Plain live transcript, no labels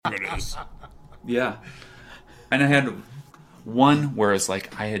hours. Yeah. And I had one where it's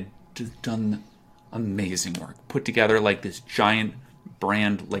like I had done amazing work, put together like this giant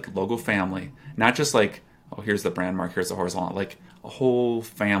brand like logo family, not just like, oh, here's the brand mark, here's the horizontal, like a whole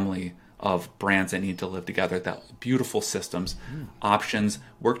family of brands that need to live together, that beautiful systems, options.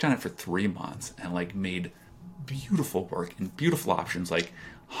 Worked on it for 3 months and like made beautiful work and beautiful options, like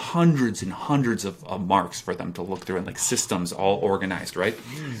hundreds and hundreds of marks for them to look through, and like systems all organized, right?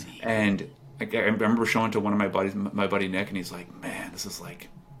 And I remember showing to one of my buddies, my buddy Nick, and he's like, man, this is like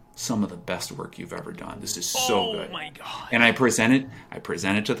some of the best work you've ever done. This is so good. Oh my God. And I present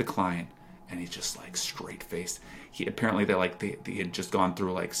it to the client, and he's just like straight faced. He apparently they had just gone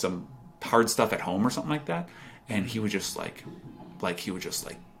through like some hard stuff at home or something like that, and he was just like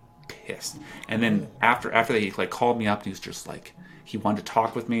pissed. And then after that, he like called me up, and he was just like, he wanted to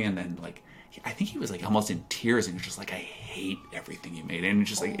talk with me, and then like I think he was like almost in tears, and he was just like, I hate everything you made. And it's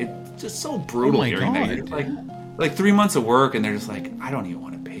just like, it's just so brutal hearing that. You're like 3 months of work, and they're just like, I don't even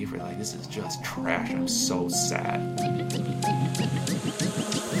want to pay for it. Like, this is just trash. I'm so sad.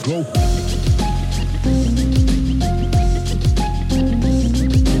 Go.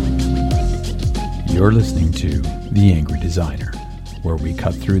 You're listening to The Angry Designer, where we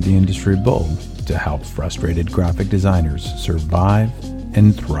cut through the industry bull to help frustrated graphic designers survive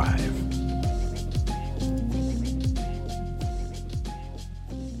and thrive.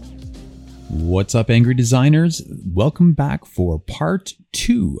 What's up, angry designers? Welcome back for part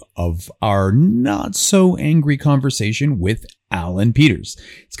 2 of our not so angry conversation with Allan Peters.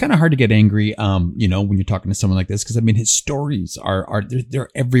 It's kind of hard to get angry, when you're talking to someone like this, because I mean, his stories they're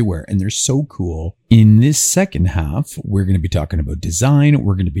everywhere and they're so cool. In this second half, we're going to be talking about design.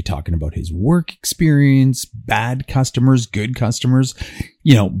 We're going to be talking about his work experience, bad customers, good customers,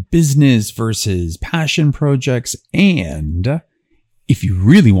 business versus passion projects, and if you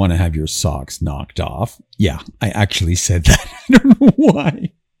really want to have your socks knocked off. Yeah, I actually said that. I don't know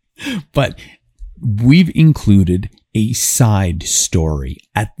why. But we've included a side story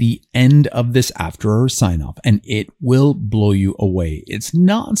at the end of this after our sign off, and it will blow you away. It's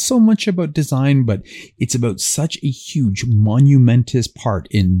not so much about design, but it's about such a huge, monumentous part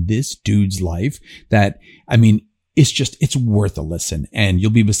in this dude's life that, I mean, it's worth a listen, and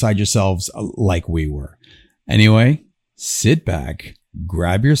you'll be beside yourselves like we were. Anyway, sit back,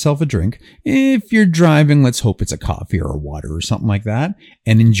 grab yourself a drink. If you're driving, let's hope it's a coffee or a water or something like that,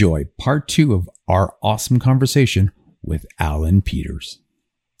 and enjoy part 2 of our awesome conversation with Allan Peters.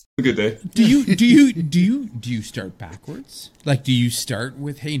 A good day. Do you start backwards? Like, do you start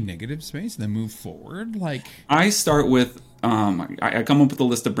with, hey, negative space, and then move forward? Like, I start with I come up with a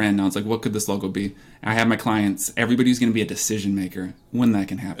list of brand nouns, like what could this logo be? I have my clients, everybody's going to be a decision maker when that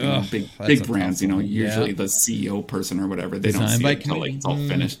can happen. Ugh, big brands, usually the CEO person or whatever, they don't see it until like it's all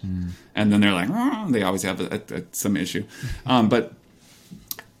finished. And then they're like, they always have some issue. But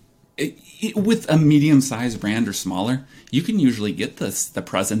with a medium-sized brand or smaller, you can usually get the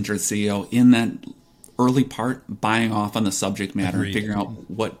president or CEO in that early part, buying off on the subject matter, and figuring out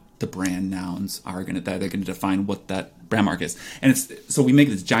what the brand nouns are that they're going to define what that brand mark is. And so we make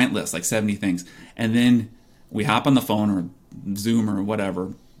this giant list, like 70 things, and then we hop on the phone or Zoom or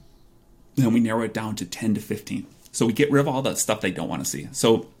whatever, and we narrow it down to 10 to 15. So we get rid of all the stuff they don't want to see.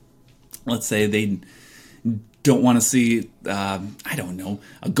 So let's say they don't want to see, a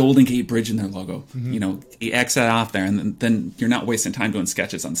Golden Gate Bridge in their logo. You X that off there, and then you're not wasting time doing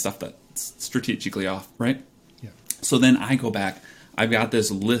sketches on stuff that's strategically off, right? Yeah. So then I go back. I've got this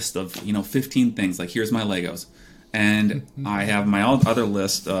list of 15 things. Like, here's my Legos, and I have my other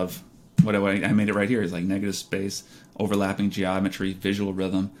list of what I made it right here is like negative space, overlapping geometry, visual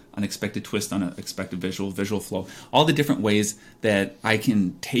rhythm, unexpected twist, unexpected visual flow. All the different ways that I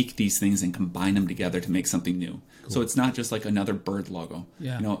can take these things and combine them together to make something new. Cool. So it's not just like another bird logo.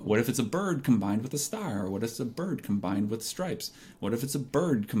 Yeah. What if it's a bird combined with a star? Or what if it's a bird combined with stripes? What if it's a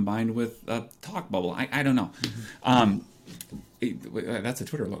bird combined with a talk bubble? I don't know. That's a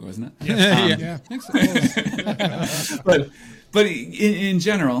Twitter logo, isn't it? Yeah. But in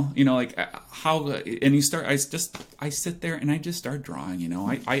general, like how, and you start. I sit there and I just start drawing.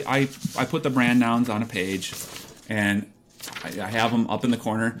 I put the brand nouns on a page, and I have them up in the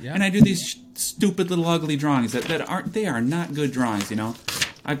corner, and I do these stupid little ugly drawings that are not good drawings.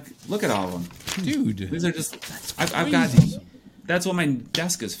 I look at all of them, dude. These are just I've got. That's what my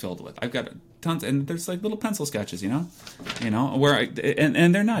desk is filled with. I've got tons, and there's like little pencil sketches, where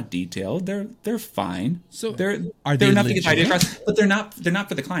and they're not detailed. They're fine. So they're they enough to get idea across, but they're not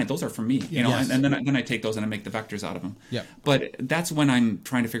for the client. Those are for me, Yes. And then I take those and I make the vectors out of them. Yeah. But that's when I'm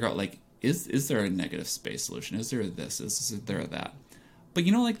trying to figure out, like, is there a negative space solution? Is there this? Is there that? But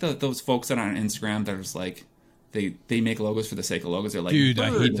you know, like those folks that are on Instagram that are just like, they make logos for the sake of logos. They're like, dude, bird.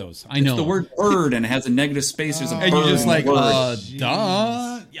 I hate those. I know. It's the word bird and it has a negative space. There's a bird. And you're just like, word.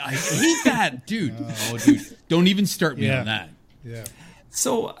 duh. Yeah, I hate that, dude. Oh, dude, don't even start me on that. Yeah.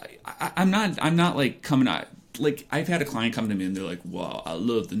 So I'm not like coming out. Like, I've had a client come to me and they're like, wow, I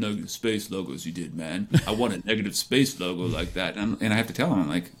love the negative space logos you did, man. I want a negative space logo like that. And I have to tell them, I'm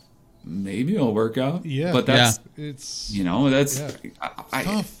like, maybe it'll work out. Yeah. But that's, It's, that's,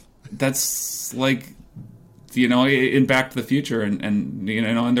 tough. That's like, in Back to the Future and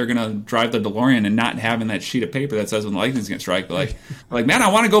they're going to drive the DeLorean and not having that sheet of paper that says when the lightning's going to strike. They're like, man, I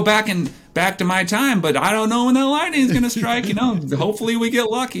want to go back to my time, but I don't know when that lightning's going to strike, hopefully we get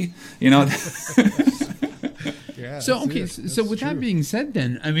lucky, Yeah, So, okay, so with that being said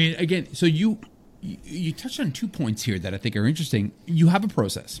then, I mean, again, so you touched on 2 points here that I think are interesting. You have a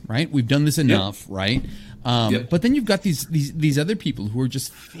process, right? We've done this enough, right? But then you've got these other people who are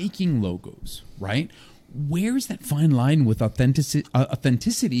just faking logos, right? Where's that fine line with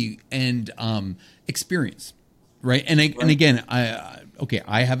authenticity and experience, right? And again,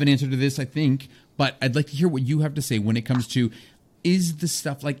 I have an answer to this, I think, but I'd like to hear what you have to say when it comes to, is the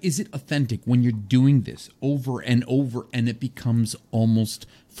stuff is it authentic when you're doing this over and over and it becomes almost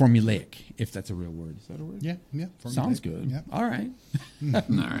formulaic, if that's a real word? Is that a word? Yeah. Sounds good. Yeah. All right. All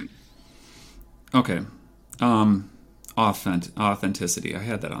right. Okay. Authenticity. I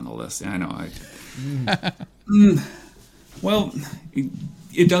had that on the list. I know. Well,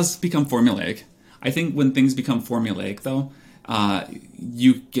 it does become formulaic. I think when things become formulaic, though,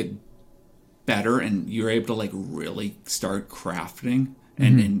 you get better and you're able to really start crafting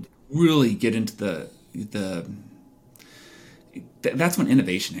and really get into the that's when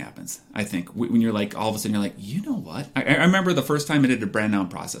innovation happens. I think when you're all of a sudden you're like, you know what? I remember the first time I did a brand noun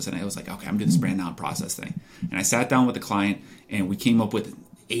process and I was like, okay, I'm doing this brand noun process thing. And I sat down with the client and we came up with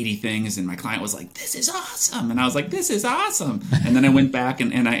 80 things and my client was like, this is awesome. And I was like, this is awesome. And then I went back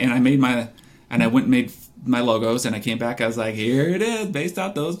and I made my logos and I came back. I was like, here it is, based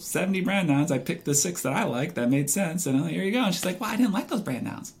off those 70 brand nouns. I picked the 6 that I liked that made sense, and here you go. And she's like, well, I didn't like those brand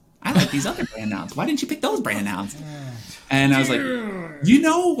nouns. I like these other brand nouns. Why didn't you pick those brand nouns? And I was like, you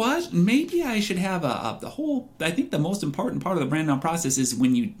know what? Maybe I should have I think the most important part of the brand noun process is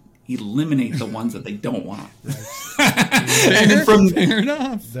when you eliminate the ones that they don't want. And then Fair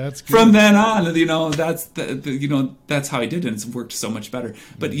enough. That's good. From then on, that's that's how I did it. And it's worked so much better.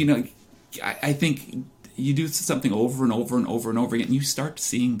 But I think you do something over and over and over and over again, and you start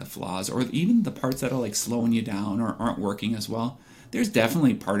seeing the flaws or even the parts that are slowing you down or aren't working as well. There's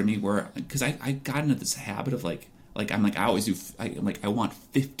definitely part of me where, because I got into this habit of I always do, I want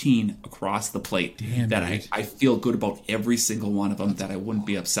 15 across the plate. Damn, that right. I feel good about every single one of them that I wouldn't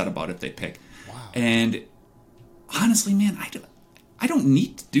be upset about if they pick. Wow. And honestly, man, I don't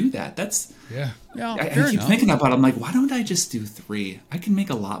need to do that. That's I keep thinking about it. I'm like, why don't I just do 3? I can make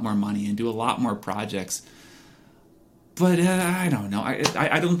a lot more money and do a lot more projects. But I don't know.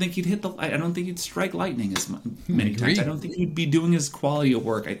 I don't think he'd I don't think he'd strike lightning as many times. I don't think he'd be doing his quality of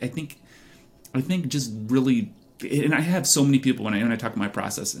work. I think just really. And I have so many people when I talk about my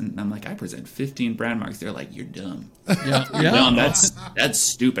process, and I'm like, I present 15 brand marks. They're like, you're dumb. Yeah, You're dumb. That's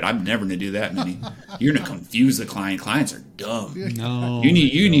stupid. I'm never gonna do that many. You're gonna confuse the client. Clients are dumb. No,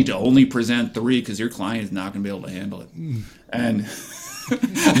 you need to only present 3 because your client is not gonna be able to handle it. And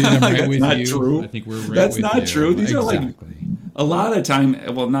dude, I'm right with not you. true. I think we're right. That's with not you. true. These are exactly. a lot of the time,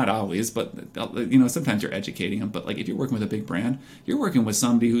 well, not always, but sometimes you're educating them. But if you're working with a big brand, you're working with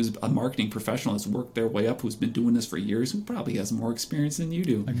somebody who's a marketing professional that's worked their way up, who's been doing this for years, who probably has more experience than you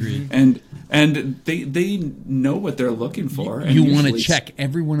do. Agreed. And they know what they're looking for. You want to check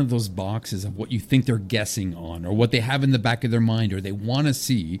every one of those boxes of what you think they're guessing on, or what they have in the back of their mind, or they want to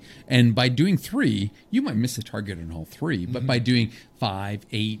see. And by doing 3, you might miss the target on all 3. But by doing 5,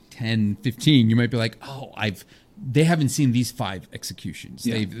 8, 10, 15, you might be like, oh, they haven't seen these 5 executions.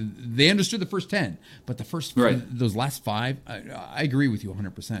 Yeah. They understood the first 10, but the first those last 5, I agree with you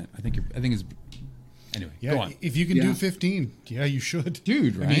 100%. I think it's anyway. Yeah, go on. if you can do 15, you should,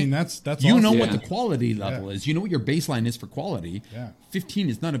 Dude. Right? I mean, that's you awesome. know what the quality level is. You know what your baseline is for quality. Yeah. 15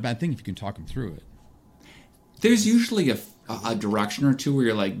 is not a bad thing if you can talk them through it. There's usually a direction or two where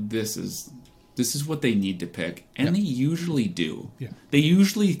you're like, this is what they need to pick, and they usually do. Yeah. They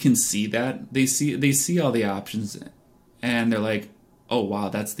usually can see that. They see all the options, and they're like, oh wow,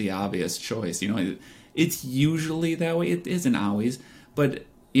 that's the obvious choice. It's usually that way. It isn't always, but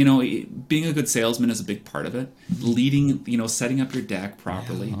being a good salesman is a big part of it. Leading, setting up your deck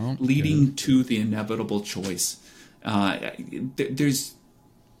properly, leading to the inevitable choice. There's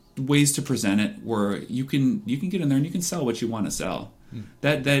ways to present it where you can get in there and you can sell what you want to sell.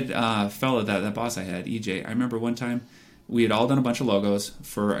 That fella, that boss I had, EJ, I remember one time we had all done a bunch of logos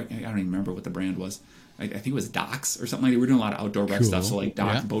for, I don't even remember what the brand was. I think it was docks or something like that. We were doing a lot of outdoor rec stuff, so like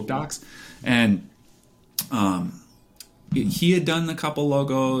boat docks. And he had done a couple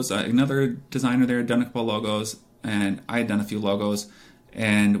logos. Another designer there had done a couple logos, and I had done a few logos.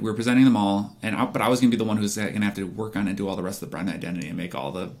 And we were presenting them all. But I was going to be the one who's going to have to work on and do all the rest of the brand identity and make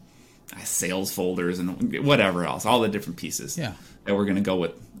all the sales folders and whatever else, all the different pieces that we're going to go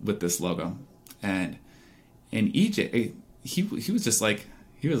with this logo. And EJ, he was just like,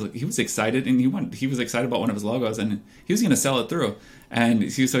 he was excited, and he was excited about one of his logos, and he was going to sell it through. And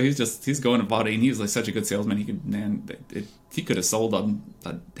he's going about it, and he was like such a good salesman. He could have sold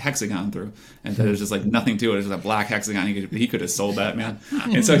a hexagon through, and there was just like nothing to it. It was just a black hexagon. He could have sold that, man.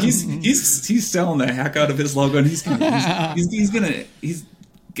 And so he's selling the heck out of his logo, and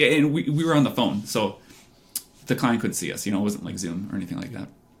and we were on the phone, so the client couldn't see us. It wasn't like Zoom or anything like that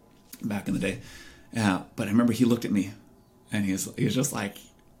back in the day. But I remember he looked at me, and he was just like.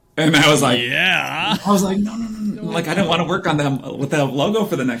 And I was like, yeah. I was like, no. Like, I didn't want to work on them with that logo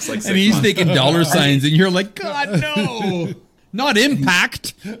for the next 6 months. And he's thinking dollar signs, and you're like, God, no, not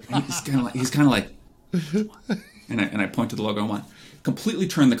impact. He's kind of like, and I point to the logo I want. Completely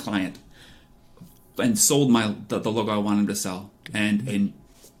turned the client and sold the logo I wanted him to sell. And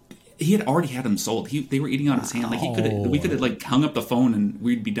he had already had them sold. They were eating out of his hand. Like we could have like hung up the phone and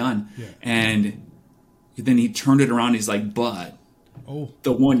we'd be done. Yeah. And then he turned it around. He's like, but. Oh,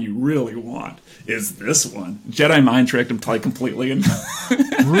 the one you really want is this one. Jedi mind tricked him completely, and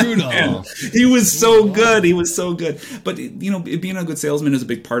brutal. And he was so good. He was so good. But being a good salesman is a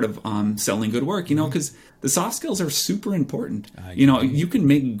big part of selling good work. Because the soft skills are super important. You can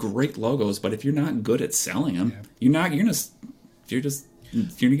make great logos, but if you're not good at selling them, you're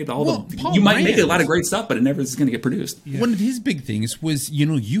gonna get all you might make a lot of great stuff, but it never is gonna get produced. Yeah. One of his big things was,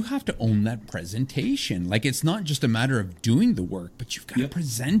 you have to own that presentation. Like, it's not just a matter of doing the work, but you've got to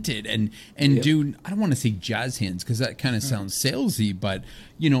present it and do. I don't want to say jazz hands because that kind of sounds salesy, but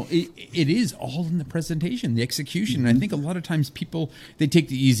it is all in the presentation, the execution. And I think a lot of times people, they take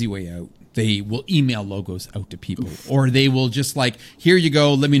the easy way out. They will email logos out to people, or they will just like, here you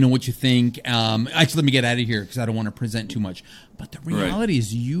go, let me know what you think. Actually, let me get out of here because I don't want to present too much. But the reality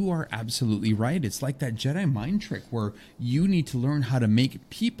is, you are absolutely right. It's like that Jedi mind trick where you need to learn how to make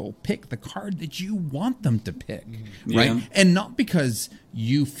people pick the card that you want them to pick, right? Yeah. And not because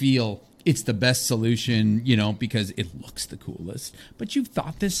you feel it's the best solution, because it looks the coolest, but you've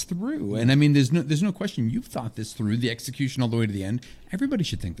thought this through. And I mean, there's no question you've thought this through, the execution all the way to the end. Everybody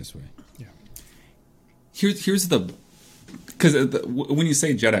should think this way. Yeah. Here's because when you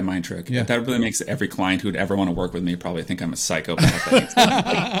say Jedi mind trick, that really makes every client who'd ever want to work with me probably think I'm a psychopath.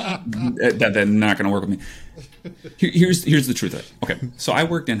 that they're not going to work with me. Here's the truth of it. Okay, so I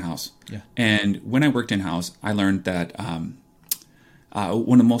worked in-house. Yeah. And when I worked in-house, I learned that one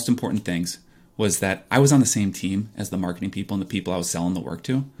of the most important things was that I was on the same team as the marketing people and the people I was selling the work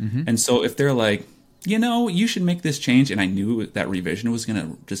to. Mm-hmm. And so if they're like, you should make this change, and I knew that revision was going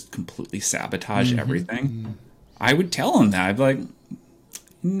to just completely sabotage everything, mm-hmm. I would tell them that. I'd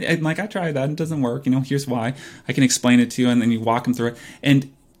be like, I tried that, it doesn't work. Here's why. I can explain it to you, and then you walk them through it.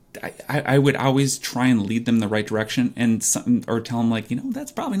 And I would always try and lead them in the right direction, or tell them like,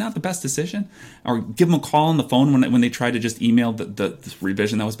 that's probably not the best decision, or give them a call on the phone when they try to just email the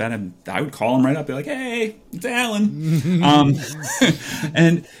revision that was bad. I would call them right up, be like, hey, it's Allan.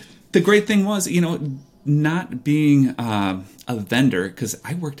 And the great thing was, not being a vendor, because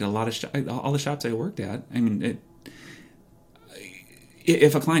I worked at a lot of all the shops I worked at. I mean,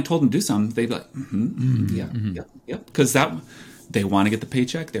 if a client told them to do something, they'd be like, yep, because they want to get the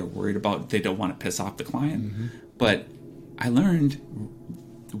paycheck. They're worried about, they don't want to piss off the client. Mm-hmm. But I learned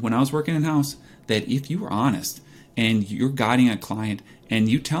when I was working in-house that if you were honest and you're guiding a client and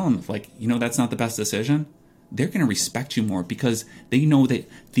you tell them, like, that's not the best decision, they're going to respect you more because they know that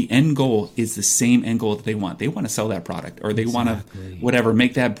the end goal is the same end goal that they want. They want to sell that product, or they want to,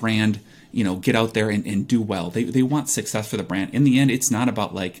 make that brand, get out there and do well. They want success for the brand. In the end, it's not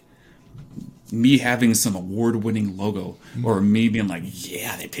about like me having some award-winning logo, or me being like,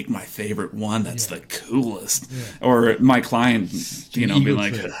 they picked my favorite one. That's the coolest. Yeah. Or my client, being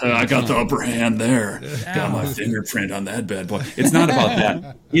like, I got the brand there. Got my fingerprint on that bad boy. It's not about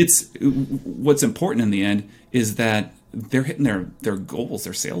that. It's what's important in the end is that they're hitting their goals,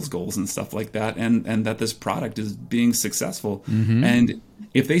 their sales goals and stuff like that, and that this product is being successful. Mm-hmm. And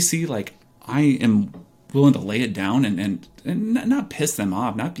if they see like, I am willing to lay it down and not piss them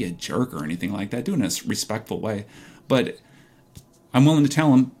off, not be a jerk or anything like that, do it in a respectful way. But I'm willing to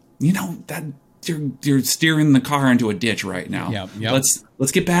tell them, you're steering the car into a ditch right now. Yep.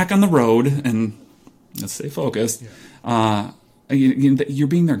 Let's get back on the road and let's stay focused. You're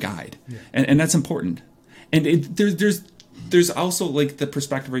being their guide, and that's important. And there's also like the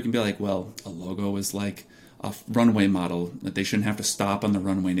perspective where you can be like, well, a logo is like a runway model, that they shouldn't have to stop on the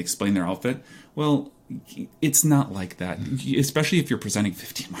runway and explain their outfit. Well, it's not like that, especially if you're presenting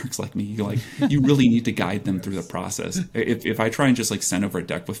 15 marks like me. You really need to guide them through the process. If I try and just like send over a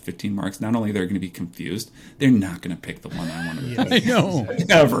deck with 15 marks, not only they're going to be confused, they're not going to pick the one I want to pick. I know.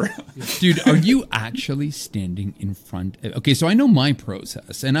 Ever. Dude, are you actually standing in front? Okay, so I know my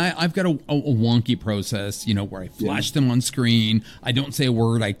process, and I've got a wonky process, where I flash them on screen. I don't say a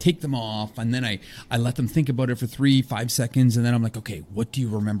word. I take them off, and then I let them think about it for 3-5 seconds, and then I'm like, okay, what do you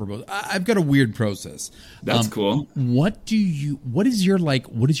remember about? I've got a weird process. That's cool. What is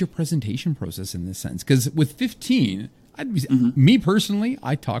your presentation process in this sense? Because with 15, me personally,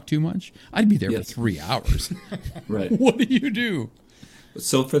 I talk too much. I'd be there for 3 hours. Right. What do you do?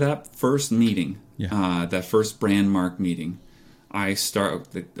 So for that first meeting, that first brand mark meeting, I start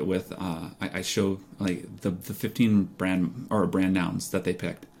with I show like the 15 brand nouns that they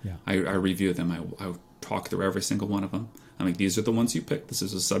picked. Yeah. I review them. I talk through every single one of them. I'm like, these are the ones you picked. This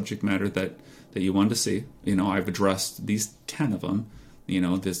is a subject matter that you wanted to see. I've addressed these 10 of them.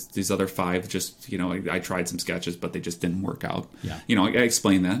 These other 5 just, I tried some sketches, but they just didn't work out. Yeah. I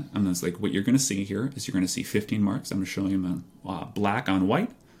explain that. I'm just like, what you're going to see here is you're going to see 15 marks. I'm going to show you black on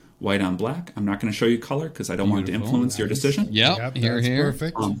white, white on black. I'm not going to show you color because I don't want it to influence your decision. Yep, here.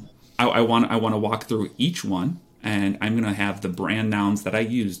 Perfect. I want to walk through each one, and I'm going to have the brand nouns that I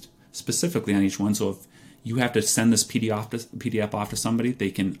used specifically on each one. So if you have to send this PDF off to somebody,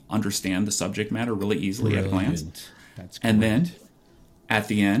 they can understand the subject matter really easily at a glance. That's correct. And then at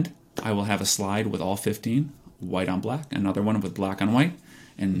the end, I will have a slide with all 15, white on black, another one with black on white,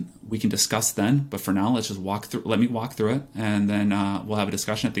 and we can discuss then. But for now, let's just let me walk through it, and then we'll have a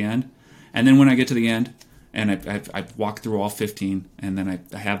discussion at the end. And then when I get to the end, and I've walked through all 15, and then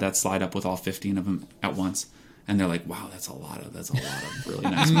I have that slide up with all 15 of them at once. And they're like, "Wow, that's a lot of really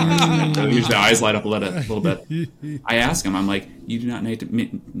nice marks." Usually, the eyes light up a little bit. I ask them, I'm like, "You do not need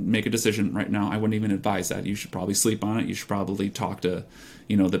to make a decision right now. I wouldn't even advise that. You should probably sleep on it. You should probably talk to,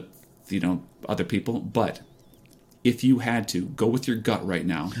 other people. But if you had to go with your gut right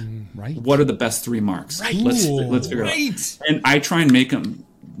now, right? What are the best 3 marks? Right. Let's figure it out." And I try and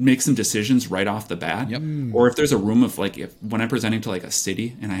make some decisions right off the bat. Yep. Or if there's a room of when I'm presenting to like a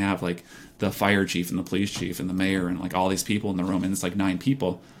city and I have like the fire chief and the police chief and the mayor and like all these people in the room and it's like 9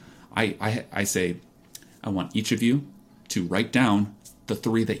 people, I say, I want each of you to write down the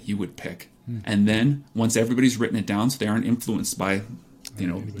 3 that you would pick. And then once everybody's written it down so they aren't influenced by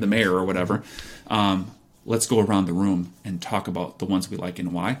the mayor or whatever, let's go around the room and talk about the ones we like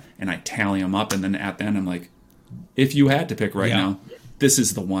and why. And I tally them up, and then at the end I'm like, if you had to pick right now, this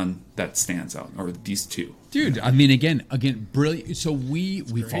is the one that stands out, or these 2. Dude, I mean, again, brilliant. So we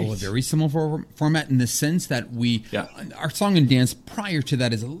follow a very similar format in the sense that our song and dance prior to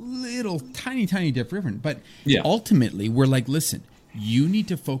that is a little tiny different. But ultimately, we're like, listen, you need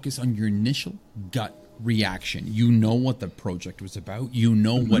to focus on your initial gut reaction. You know what the project was about. You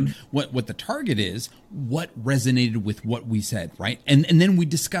know what the target is, what resonated with what we said, right? And then we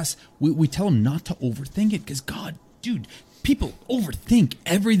discuss, we tell them not to overthink it because, God, dude, people overthink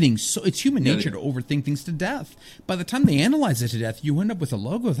everything. So it's human nature to overthink things to death. By the time they analyze it to death, you end up with a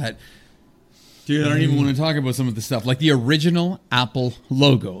logo that, dude, I don't even want to talk about some of the stuff. Like the original Apple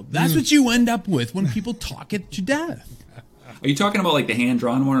logo. That's what you end up with when people talk it to death. Are you talking about like the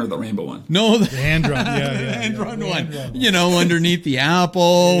hand-drawn one or the rainbow one? No, the hand-drawn. The hand-drawn one. Underneath the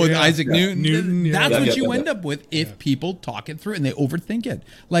apple with Isaac Newton. That's what you end up with if people talk it through and they overthink it.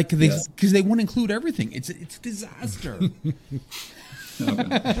 Like because they want to include everything. It's a disaster.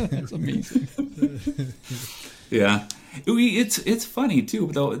 That's amazing. Yeah, it's funny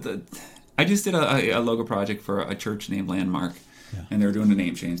too. Though I just did a logo project for a church named Landmark. Yeah. And they were doing a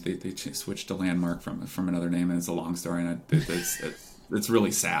name change. They switched to Landmark from another name, and it's a long story. And it's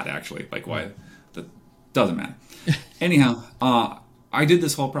really sad, actually. Like why? That doesn't matter. Anyhow, I did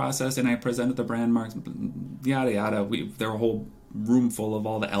this whole process, and I presented the brand marks, yada yada. There were a whole room full of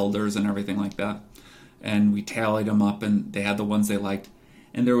all the elders and everything like that, and we tallied them up, and they had the ones they liked.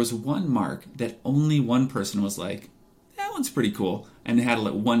 And there was one mark that only one person was like, "That one's pretty cool," and they had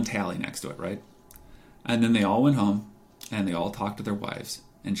one tally next to it, right? And then they all went home. And they all talked to their wives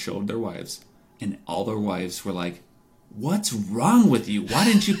and showed their wives. And all their wives were like, "What's wrong with you? Why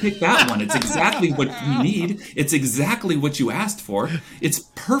didn't you pick that one? It's exactly what we need. It's exactly what you asked for. It's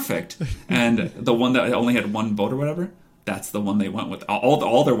perfect." And the one that only had 1 vote or whatever, that's the one they went with.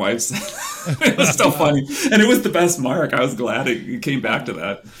 All their wives. It was so funny, and it was the best mark. I was glad it came back to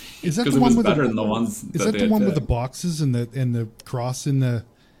that. Is that because the it one was with better the, than the ones? Is that the one with the boxes and the cross in the?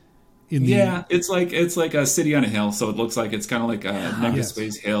 Yeah, it's like a city on a hill, so it looks like it's kind of like a negative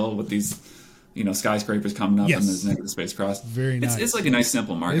space hill with these, skyscrapers coming up and there's negative space cross. Very nice. It's like a nice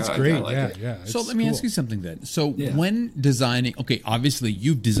simple mark. It's great. It. So let me ask you something then. So when designing, obviously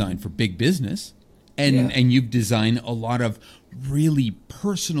you've designed for big business, and you've designed a lot of really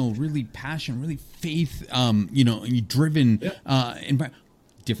personal, really passion, really faith, driven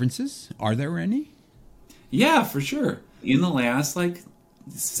differences. Are there any? Yeah, for sure. In the last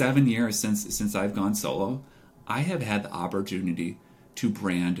 7 years since I've gone solo, I have had the opportunity to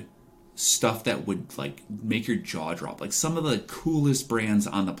brand stuff that would make your jaw drop. Like some of the coolest brands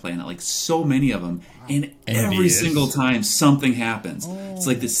on the planet, so many of them. And every single time something happens. It's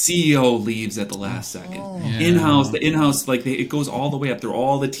like the CEO leaves at the last second. The in-house, it goes all the way up through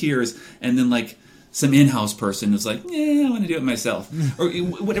all the tiers, and then some in-house person is like, I want to do it myself. Or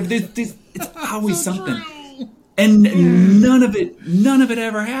whatever. It's always something. And none of it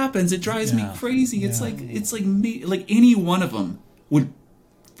ever happens. It drives me crazy. It's like me, any one of them would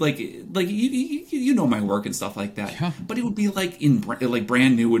you know my work and stuff like that. Yeah. But it would be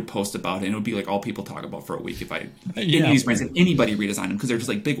brand new would post about it, and it would be all people talk about for a week if any of these brands, if anybody redesigned them, because they're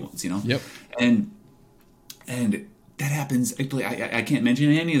just big ones, Yep. And that happens. I can't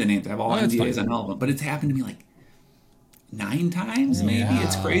mention any of the names. I have all NDAs on all of them, but it's happened to me 9 times, maybe.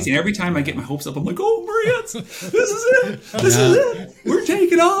 It's crazy. And every time I get my hopes up, I'm like, oh, Maria, this is it. This is it. We're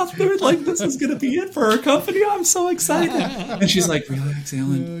taking off. They're this is going to be it for our company. I'm so excited. And she's like, relax,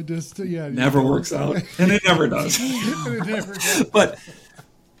 Allan. Never works out. And it never does. But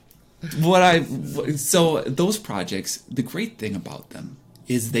so those projects, the great thing about them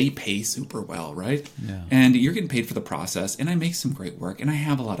is they pay super well, right? Yeah. And you're getting paid for the process, and I make some great work, and I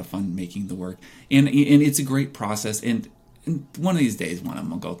have a lot of fun making the work. And it's a great process, and one of these days, one of them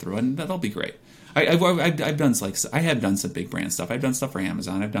will go through, and that'll be great. I've done I have done some big brand stuff. I've done stuff for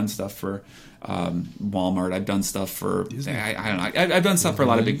Amazon. I've done stuff for Walmart. I've done stuff for I don't know. I've done stuff for a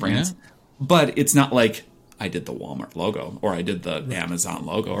lot of big brands, but it's not like I did the Walmart logo or I did the Amazon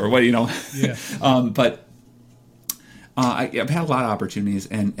logo or what But I've had a lot of opportunities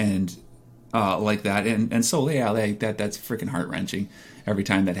and like that, and so that's freaking heart wrenching every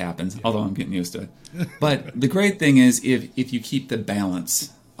time that happens. Although I'm getting used to it. But the great thing is if you keep the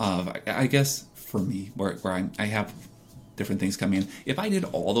balance of, I guess for me, where I have different things coming in. If I did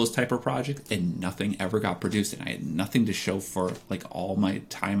all those type of projects and nothing ever got produced and I had nothing to show for all my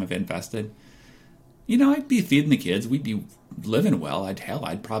time I've invested, I'd be feeding the kids. We'd be living well.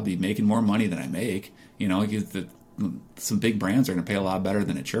 I'd probably be making more money than I make. Some big brands are going to pay a lot better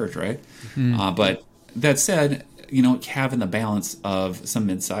than a church, right? Mm-hmm. But that said, having the balance of some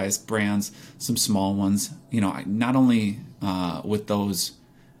mid-sized brands, some small ones, not only with those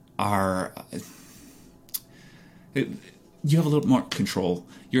are, you have a little more control.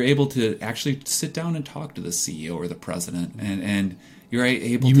 You're able to actually sit down and talk to the CEO or the president, and you're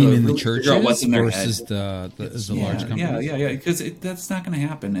able to mean in really the churches figure out what's in their versus head. the large companies? Yeah, because that's not going to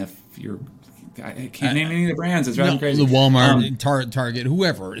happen if you're. I can't name any of the brands. It's driving crazy. The Walmart, Target,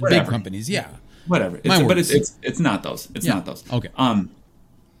 whoever, big companies, whatever. But it's not those. It's not those. Okay.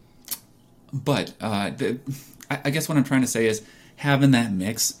 But I guess what I'm trying to say is having that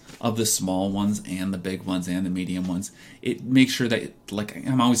mix of the small ones and the big ones and the medium ones, it makes sure that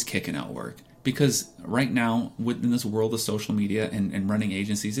I'm always kicking out work. Because right now, within this world of social media and running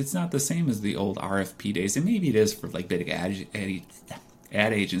agencies, it's not the same as the old RFP days. And maybe it is for big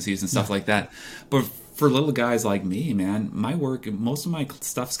ad agencies and stuff like that. But for little guys like me, man, my work, most of my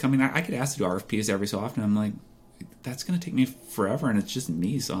stuff's coming. I get asked to do RFPs every so often. I'm like, that's going to take me forever, and it's just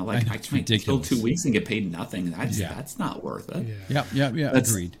me. So I can't go 2 weeks and get paid nothing. That's not worth it. Yeah.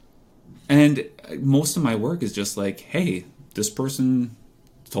 Agreed. And most of my work is just hey, this person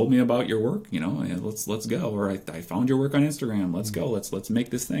told me about your work, let's go. Or I found your work on Instagram. Let's go. Let's make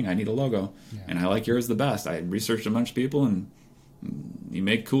this thing. I need a logo, and I like yours the best. I researched a bunch of people, and you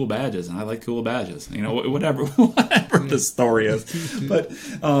make cool badges, and I like cool badges. Whatever the story is. But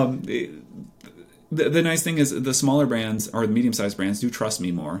the nice thing is the smaller brands or the medium-sized brands do trust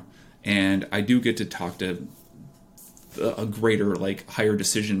me more, and I do get to talk to a greater, higher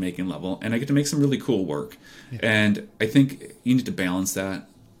decision-making level, and I get to make some really cool work. Yeah. And I think you need to balance that.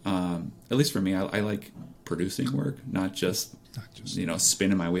 At least for me, I like producing work, not just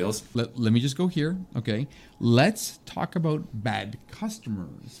spinning my wheels. Let me just go here. Okay. Let's talk about bad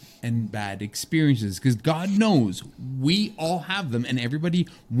customers and bad experiences, because God knows we all have them, and everybody,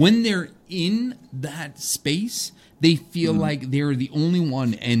 when they're in that space, they feel like they're the only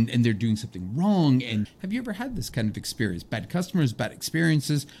one and they're doing something wrong. And have you ever had this kind of experience? Bad customers, bad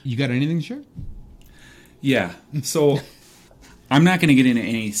experiences. You got anything to share? Yeah. So I'm not going to get into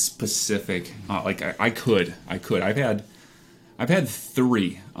any specific, I could. I've had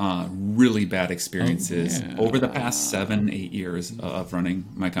 3 really bad experiences over the past 7-8 years of running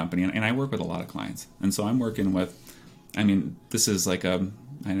my company, and I work with a lot of clients, and so I'm working with. I mean, this is like a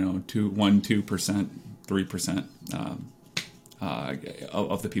 2%, 3%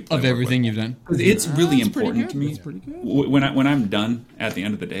 of the people of everything you've done. It's really important to me. That's pretty good. When I'm done at the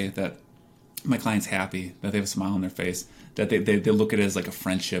end of the day, that my client's happy, that they have a smile on their face, that they look at it as like a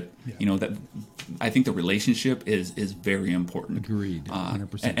friendship. That I think the relationship is very important. Agreed.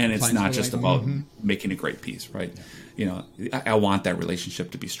 100%. And it's not just about making a great piece, right? Yeah. I want that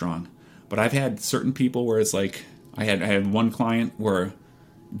relationship to be strong. But I've had certain people where it's like I had one client where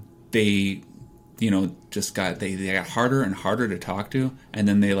they just got harder and harder to talk to, and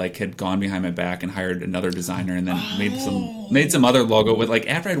then they had gone behind my back and hired another designer, and then made some other logo with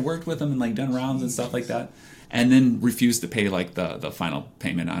after I'd worked with them and done rounds and stuff like that, and then refused to pay the final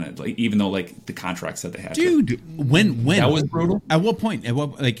payment on it, even though the contract said they had to. Dude, when that was brutal. At what point? At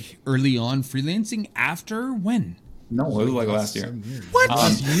what early on freelancing? After when? No, it was last year. What?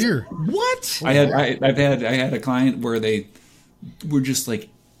 Last year? What? I had a client where they were just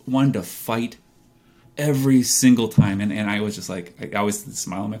wanted to fight every single time, and I was just I always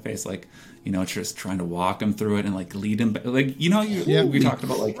smile on my face, just trying to walk him through it and lead him back. We talked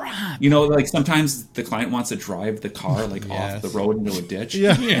about sometimes the client wants to drive the car off the road into a ditch.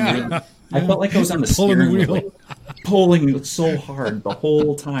 Yeah. I felt like I was on the steering wheel, pulling so hard the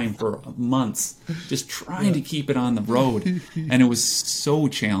whole time for months, just trying to keep it on the road, and it was so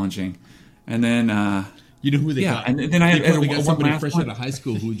challenging. And then you know who they got? And then I got somebody fresh out of high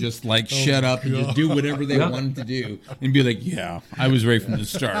school who just shut up and just do whatever they wanted to do and be like, yeah, I was right from the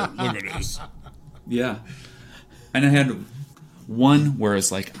start. Look at this. Yeah. And I had one where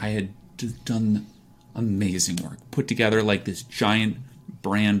it's I had just done amazing work, put together this giant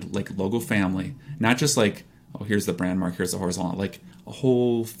brand logo family, not just here's the brand mark, here's the horizontal, a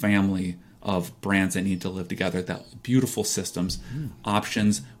whole family of brands that need to live together, that beautiful systems,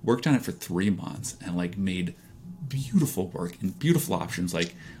 options. Worked on it for 3 months and made beautiful work and beautiful options,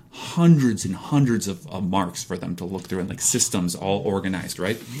 hundreds and hundreds of marks for them to look through, and systems all organized,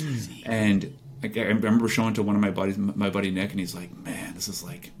 right? And I remember showing to one of my buddies, my buddy Nick, and he's like, man, this is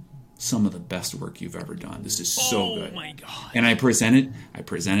some of the best work you've ever done. This is so good. Oh my God. And I presented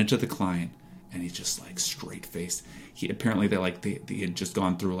to the client, and he's just straight faced. He apparently they had just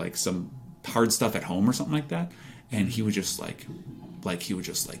gone through some hard stuff at home or something like that, and he was just he was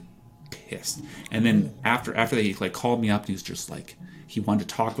just pissed. And then after they called me up, and he was just he wanted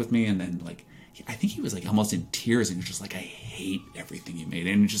to talk with me, and then I think he was almost in tears, and he was just I hate everything you made.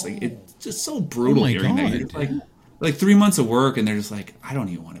 And it's just it's just so brutal hearing that. You're just 3 months of work, and they're just I don't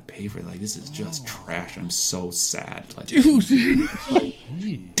even want to pay for it. This is just trash. I'm so sad. Dude.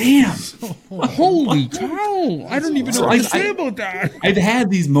 Damn. Holy cow. I don't even know what to say about that. I've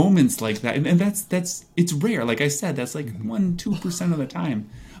had these moments like that, and that's it's rare. Like I said, that's 1-2% of the time.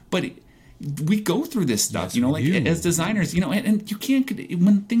 But we go through this stuff, yes, as designers, and you can't,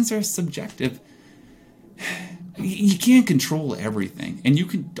 when things are subjective, you can't control everything,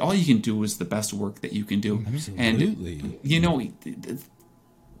 and all you can do is the best work that you can do. Absolutely. And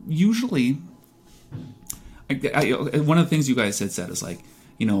usually, one of the things you guys had said is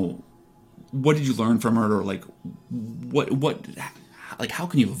what did you learn from it, or what how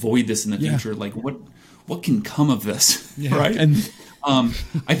can you avoid this in the future? What can come of this, right? And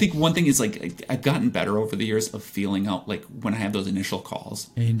I think one thing is I've gotten better over the years of feeling out when I have those initial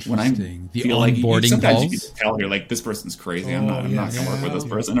calls. Interesting. When I the feel onboarding sometimes calls. you can tell you're this person's crazy. I'm not gonna work with this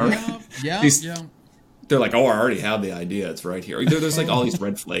person. Or Yeah. they're I already have the idea. It's right here. There's all these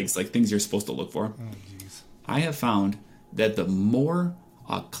red flags, things you're supposed to look for. Oh, geez. I have found that the more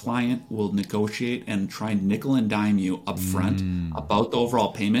a client will negotiate and try and nickel and dime you up front about the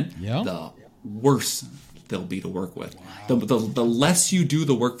overall payment, the worse they'll be to work with. Wow. The less you do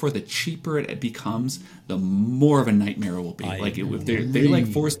the work for, the cheaper it becomes, the more of a nightmare it will be. If they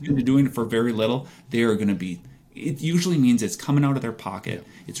force you into doing it for very little, they are going to be it usually means it's coming out of their pocket.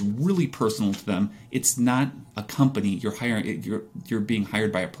 It's really personal to them. It's not a company. You're being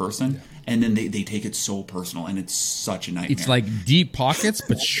hired by a person, and then they take it so personal, and it's such a nightmare. It's like deep pockets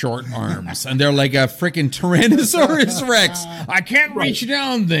but short arms, and they're like a freaking Tyrannosaurus Rex. I can't reach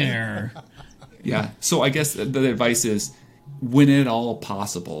down there. Yeah. So I guess the advice is, when at all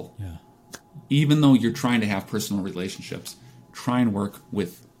possible, even though you're trying to have personal relationships, try and work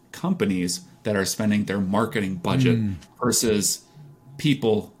with companies that are spending their marketing budget versus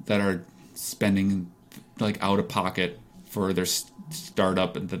people that are spending like out of pocket for their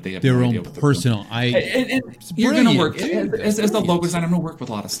startup and that they have their no own idea what personal. and you're going to work as the logo designer. I'm going to work with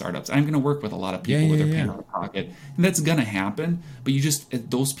a lot of startups. I'm going to work with a lot of people with their paying out of pocket, and that's going to happen. But you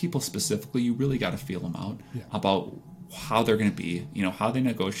just, those people specifically, you really got to feel them out about how they're going to be. You know, how they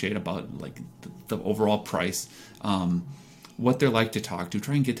negotiate about like the overall price. What they're like to talk to,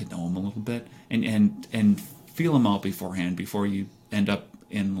 try and get to know them a little bit, and feel them out beforehand before you end up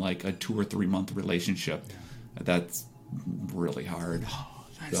in like a 2 or 3 month relationship. That's really hard. Oh,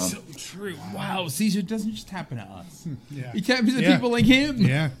 that's so true. Wow, Caesar, it doesn't just happen to us. It happens to Yeah. people like him.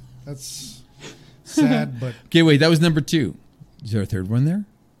 Yeah, that's sad, but Okay, wait, that was number 2. Is there a third one there?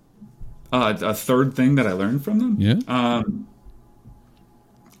 A third thing that I learned from them? Yeah.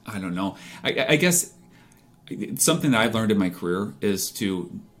 I don't know. I guess something that I've learned in my career is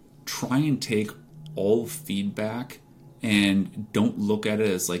to try and take all feedback and don't look at it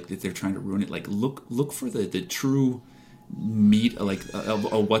as like that they're trying to ruin it. Like look for the true meat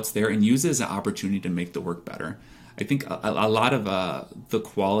of what's there, and use it as an opportunity to make the work better. I think a lot of the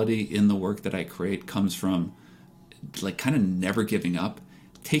quality in the work that I create comes from like kind of never giving up,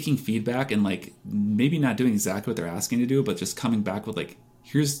 taking feedback and like maybe not doing exactly what they're asking to do, but just coming back with like,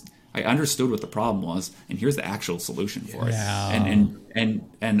 I understood what the problem was, and here's the actual solution for it.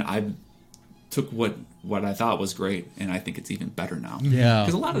 And I took what I thought was great, and I think it's even better now. Yeah.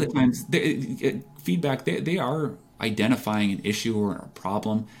 Because a lot of the times, feedback, they are identifying an issue or a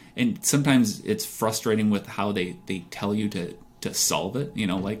problem, and sometimes it's frustrating with how they tell you to solve it, you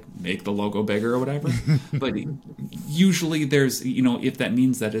know, like make the logo bigger or whatever. But usually there's, you know, if that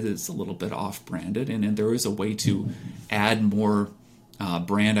means that it is a little bit off-branded, and there is a way to add more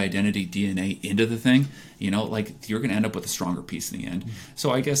brand identity DNA into the thing, you know, like you're going to end up with a stronger piece in the end.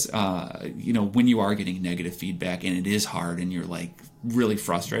 So I guess, you know, when you are getting negative feedback and it is hard and you're like really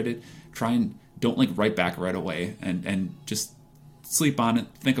frustrated, try and don't like write back right away, and just sleep on it,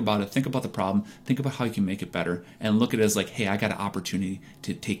 think about the problem, think about how you can make it better, and look at it as like, hey, I got an opportunity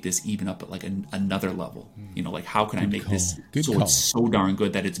to take this even up at like another level. You know, like how can I make this so it's so darn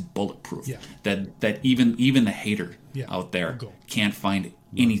good that it's bulletproof, that even the hater out there can't find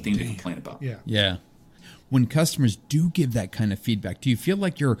anything to complain about. Yeah. When customers do give that kind of feedback, do you feel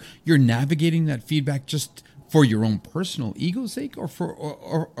like you're navigating that feedback just for your own personal ego's sake, or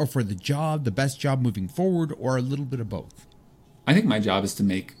for the job, the best job moving forward, or a little bit of both? I think my job is to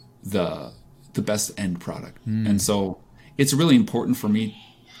make the best end product. And so it's really important for me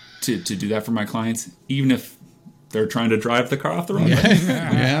to do that for my clients, even if they're trying to drive the car off the road.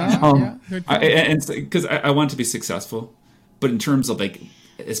 And because I want to be successful, but in terms of like,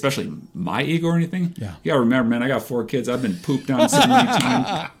 especially my ego or anything, you gotta remember, man, I got 4 kids. I've been pooped on so many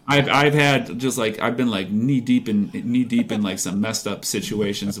times. I've had just like, I've been like knee deep in like some messed up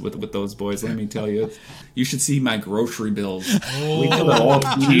situations with those boys. Let me tell you, you should see my grocery bills. Wait till they're all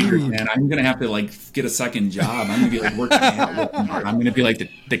teenagers, man. I'm gonna have to like get a second job. I'm gonna be like working at Walmart. I'm gonna be like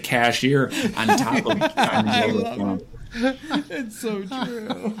the cashier on top of. It's so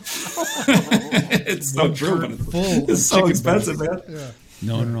true. It's so true. It's so expensive, man.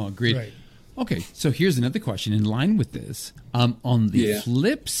 No, agreed. Right. Okay, so here's another question in line with this. On the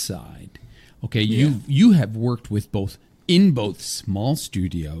flip side, okay, you have worked with both small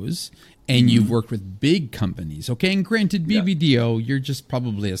studios and you've worked with big companies. Okay, and granted, BBDO, you're just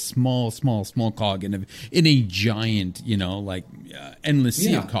probably a small cog in a giant, you know, like endless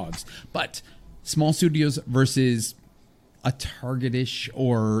sea of cogs. But small studios versus a Target-ish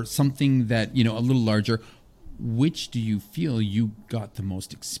or something that, you know, a little larger. Which do you feel you got the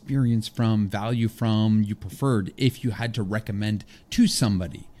most experience from, value from, you preferred, if you had to recommend to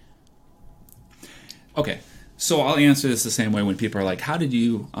somebody? Okay, so I'll answer this the same way when people are like, "How did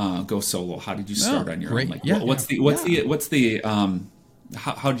you go solo? How did you start on your own? Like,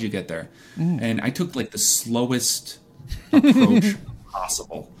 how did you get there?" And I took like the slowest approach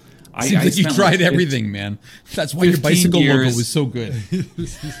possible. Seems like you tried everything, man. That's why your bicycle logo was so good.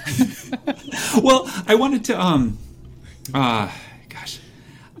 Well, I wanted to, I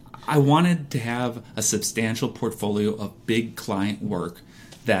wanted to have a substantial portfolio of big client work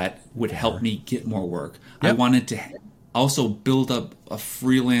that would help me get more work. Yep. I wanted to also build up a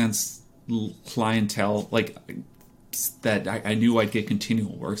freelance clientele, like that I knew I'd get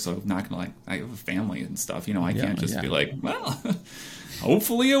continual work. So I'm not going to I have a family and stuff, I can't just be like, well,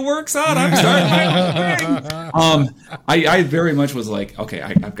 hopefully it works out. I'm starting my own thing. I very much was like, okay,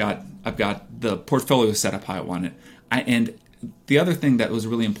 I've got the portfolio set up how I want it. And the other thing that was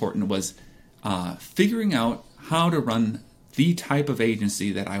really important was figuring out how to run the type of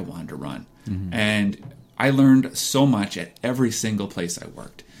agency that I wanted to run. Mm-hmm. And I learned so much at every single place I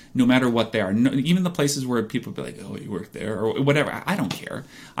worked, no matter what they are. No, even the places where people be like, oh, you work there or whatever. I don't care.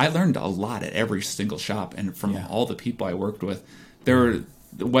 I learned a lot at every single shop, and from all the people I worked with.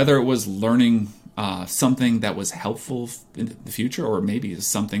 Whether it was learning something that was helpful in the future, or maybe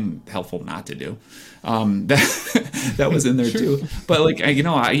something helpful not to do, that was in there too. But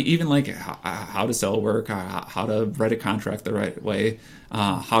I even how to sell work, how to write a contract the right way,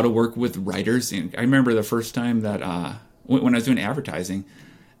 how to work with writers. And I remember the first time that when I was doing advertising,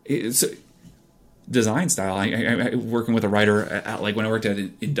 it's design style. I working with a writer at when I worked at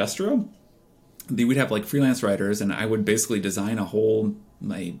Industrial. We'd have freelance writers, and I would basically design a whole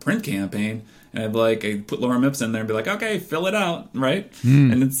print campaign, and I'd put lorem ipsum in there and be like, okay, fill it out, right?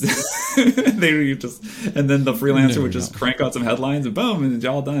 And it's and then the freelancer would just crank out some headlines, and boom, and it's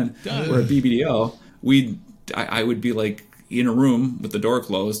all done. Where at BBDO, I would be in a room with the door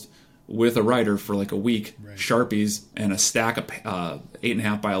closed with a writer for a week, Sharpies, and a stack of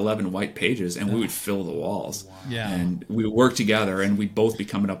 8.5 by 11 white pages, and we would fill the walls. Wow. Yeah. And we would work together, and we'd both be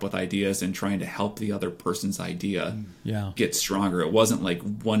coming up with ideas and trying to help the other person's idea get stronger. It wasn't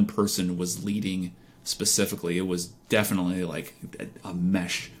one person was leading specifically. It was definitely a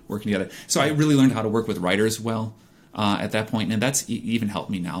mesh working together. So I really learned how to work with writers well at that point, and that's even helped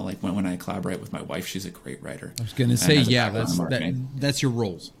me now. When I collaborate with my wife, she's a great writer. I was going to say, that's your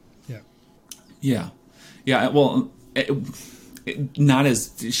roles. Yeah. Well, not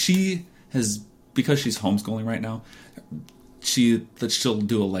as she has, because she's homeschooling right now. She'll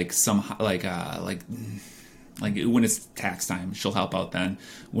do when it's tax time, she'll help out then.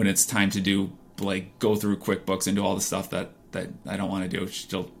 When it's time to do go through QuickBooks and do all the stuff that I don't want to do,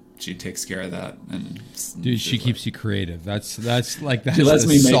 she takes care of that. And dude, she keeps you creative. That's a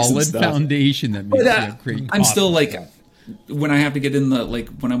solid foundation that makes you create. I'm still when I have to get in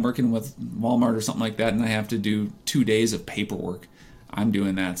when I'm working with Walmart or something like that, and I have to do 2 days of paperwork, I'm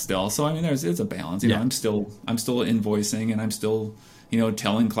doing that still. So it's a balance. I'm still invoicing, and I'm still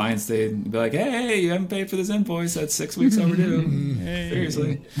telling clients, they'd be like, hey, you haven't paid for this invoice. That's 6 weeks overdue.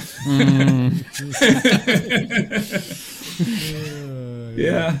 Seriously.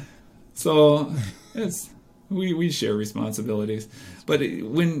 Yeah. So we share responsibilities. But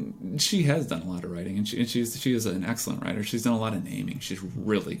when she has done a lot of writing, and she is an excellent writer. She's done a lot of naming. She's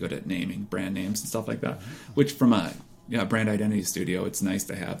really good at naming brand names and stuff like that. Which from a brand identity studio, it's nice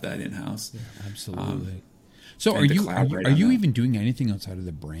to have that in house. Yeah, absolutely. So are you even doing anything outside of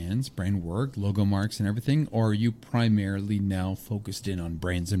the brand work, logo marks, and everything, or are you primarily now focused in on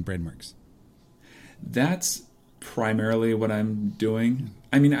brands and brand marks? That's primarily what I'm doing.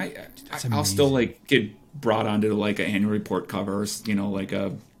 I mean, I'll still get brought onto an annual report cover,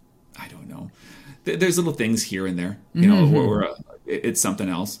 I don't know. There's little things here and there, where it's something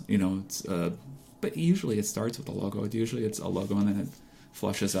else, it's but usually it starts with a logo. Usually it's a logo, and then it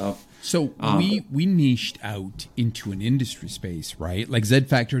flushes out. So we niched out into an industry space, right? Z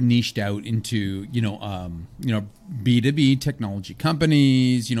Factor niched out into B2B technology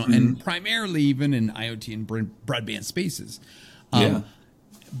companies, and primarily even in IoT and broadband spaces.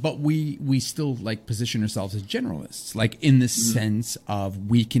 But we still position ourselves as generalists, in the sense of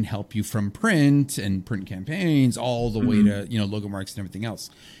we can help you from print and print campaigns all the way to logo marks and everything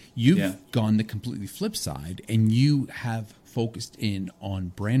else. You've gone the completely flip side, and you have focused in on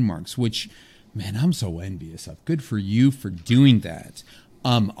brand marks, which, man, I'm so envious of. Good for you for doing that.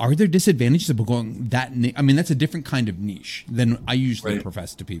 Are there disadvantages of going that? I mean, that's a different kind of niche than I usually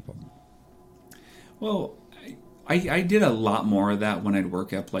profess to people. Well, I did a lot more of that when I'd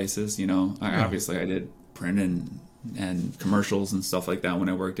work at places. Obviously I did print and commercials and stuff like that when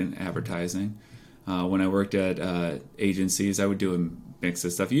I worked in advertising. When I worked at agencies, I would do a mix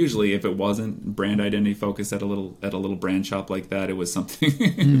of stuff. Usually, if it wasn't brand identity focused at a little brand shop like that, it was something.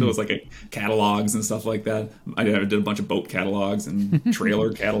 It was catalogs and stuff like that. I did a bunch of boat catalogs and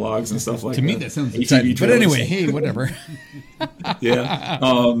trailer catalogs and stuff like that. To me, that sounds exciting. But anyway, hey, whatever. Yeah.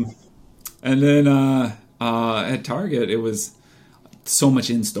 And then at Target, it was so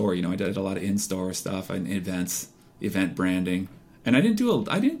much in store. I did a lot of in store stuff and event branding. And I didn't do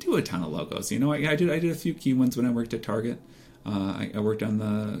a ton of logos. I did a few key ones when I worked at Target. I worked on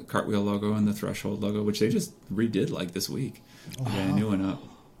the Cartwheel logo and the Threshold logo, which they just redid like this week. Oh, wow. Yeah, a new one up.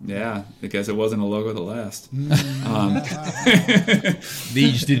 Yeah, because it wasn't a logo that last.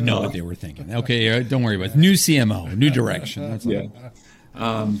 They just didn't know what they were thinking. Okay, don't worry about it. New CMO, new direction. That's all.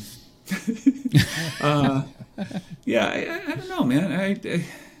 Yeah. I don't know, man.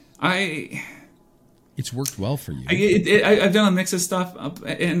 I It's worked well for you. I've done a mix of stuff,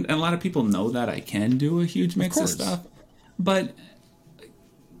 and a lot of people know that I can do a huge mix of stuff. But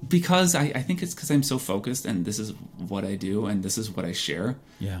because I think it's because I'm so focused, and this is what I do, and this is what I share.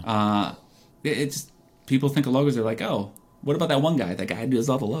 Yeah. It's people think of logos. They're like, oh, what about that one guy? That guy who does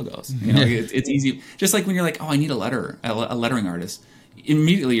all the logos. You know, it's easy. Just like when you're like, oh, I need a lettering artist.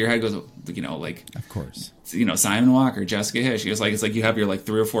 Immediately your head goes, you know, like, of course, you know, Simon Walker, Jessica Hish. It's like you have your like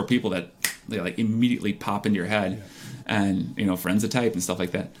 3 or 4 people that they like immediately pop into your head, and you know, friends of type and stuff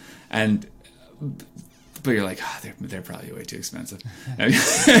like that. But you're like, oh, they're probably way too expensive. You're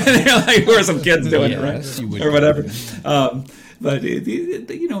like, who are some kids doing it, right? Or whatever. But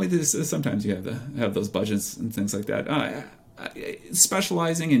you know, sometimes you have those budgets and things like that.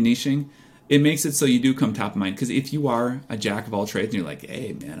 Specializing and niching, it makes it so you do come top of mind. Because if you are a jack of all trades and you're like,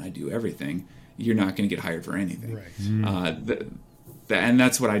 hey man, I do everything, you're not going to get hired for anything. Right. And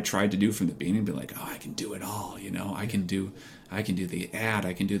that's what I tried to do from the beginning. Be like, oh, I can do it all. You know, I can do the ad,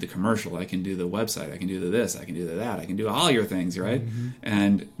 I can do the commercial, I can do the website, I can do the this, I can do the that, I can do all your things, right? Mm-hmm.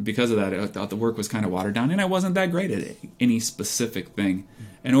 And because of that, I thought the work was kind of watered down, and I wasn't that great at any specific thing.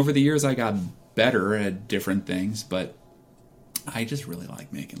 And over the years, I got better at different things, but I just really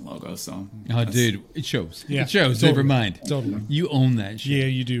like making logos. So, dude, it shows. Yeah, it shows. totally. Never mind. Totally. You own that shit. Yeah,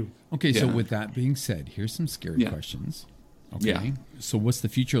 you do. Okay, so with that being said, here's some scary questions. Okay. Yeah. So what's the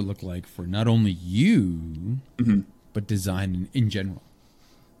future look like for not only you, but design in general?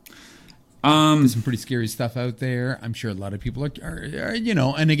 There's some pretty scary stuff out there. I'm sure a lot of people are you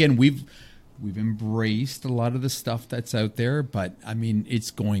know, and again, we've embraced a lot of the stuff that's out there, but I mean, it's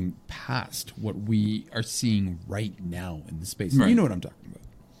going past what we are seeing right now in the space. Right. You know what I'm talking about.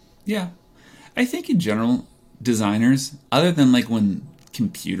 Yeah. I think in general, designers, other than like when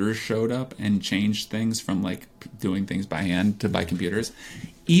computers showed up and changed things from like doing things by hand to by computers,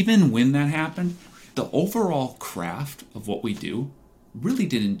 even when that happened, the overall craft of what we do really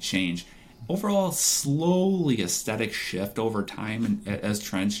didn't change. Overall, slowly aesthetic shift over time and as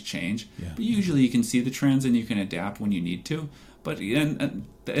trends change. Yeah. But usually you can see the trends and you can adapt when you need to. But and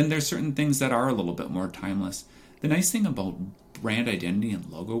there's certain things that are a little bit more timeless. The nice thing about brand identity and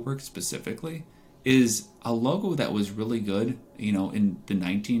logo work specifically is a logo that was really good, you know, in the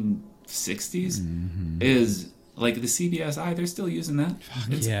 1960s is like the CBSI. They're still using that.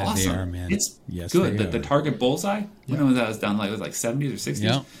 It's awesome. They are, man. It's good. The Target Bullseye, when that was done, like it was like 70s or 60s.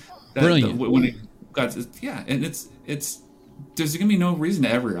 Yeah, brilliant. When it got, and it's there's gonna be no reason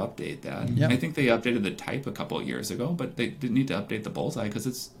to ever update that. Yep. I think they updated the type a couple of years ago, but they didn't need to update the Bullseye because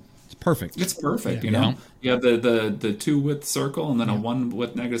it's perfect. It's perfect, you know. You have the 2 width circle and then a 1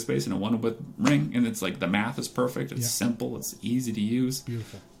 width negative space and a 1 width ring, and it's like the math is perfect. It's simple. It's easy to use.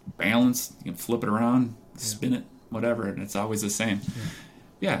 Beautiful. Balanced. You can flip it around, spin it, whatever, and it's always the same.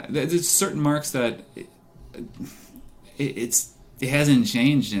 There's certain marks that it hasn't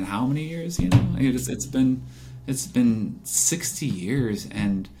changed in how many years? You know, it's been 60 years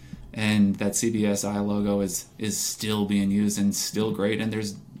and that CBSI logo is still being used and still great, and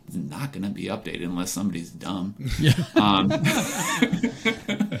there's not going to be updated unless somebody's dumb.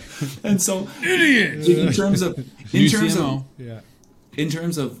 And so in terms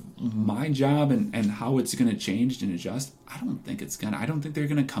of my job and how it's going to change and adjust, I don't think they're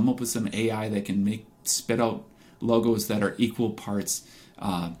going to come up with some AI that can spit out logos that are equal parts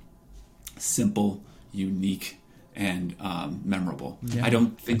simple, unique, and memorable. I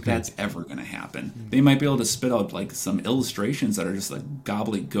don't think that's ever going to happen. They might be able to spit out like some illustrations that are just like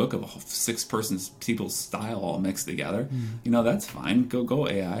gobbledygook of a 6 people's style all mixed together. You know, that's fine. Go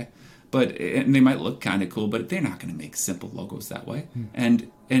AI. And they might look kind of cool, but they're not going to make simple logos that way. And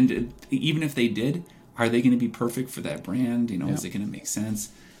even if they did, are they going to be perfect for that brand? You know, is it going to make sense?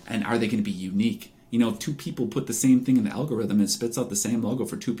 And are they going to be unique? You know, if 2 people put the same thing in the algorithm and it spits out the same logo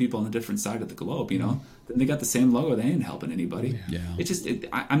for 2 people on a different side of the globe, you know, then they got the same logo. They ain't helping anybody. It's just,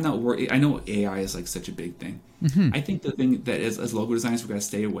 I'm not worried. I know AI is like such a big thing. I think the thing that as logo designers, we've got to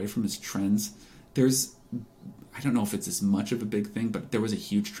stay away from is trends. I don't know if it's as much of a big thing, but there was a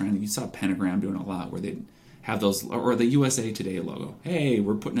huge trend. You saw Pentagram doing a lot where they'd have those, or the USA Today logo. Hey,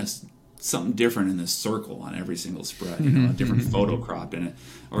 we're putting something different in this circle on every single spread, you know, a different photo cropped in it.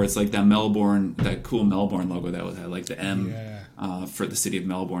 Or it's like that cool Melbourne logo that had like the M for the city of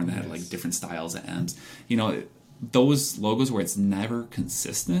Melbourne that had like different styles of M's. You know, those logos where it's never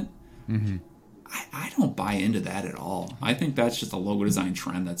consistent, I don't buy into that at all. I think that's just a logo design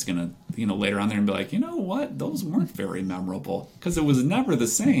trend that's going to, later on there and be like, you know what? Those weren't very memorable because it was never the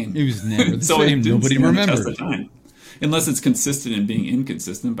same. It was never the so same. Nobody remembers. Unless it's consistent in being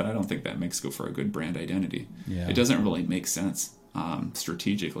inconsistent, but I don't think that makes for a good brand identity. Yeah. It doesn't really make sense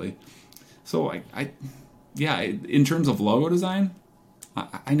strategically. So in terms of logo design,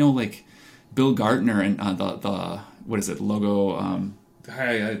 I know like Bill Gartner and the what is it, logo,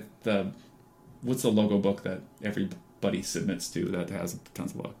 what's the logo book that everybody submits to that has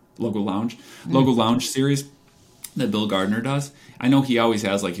tons of Logo Lounge series that Bill Gardner does. I know he always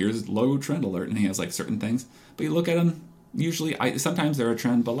has like, here's logo trend alert, and he has like certain things, but you look at them, usually sometimes they're a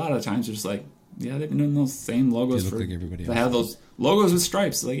trend, but a lot of the times they're just like, yeah, they've been doing those same logos for like everybody else. They have those logos with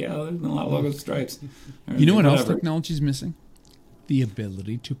stripes. Like, yeah, there's been a lot of logos with stripes. You know what else technology is missing? The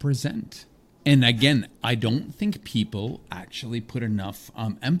ability to present. And again, I don't think people actually put enough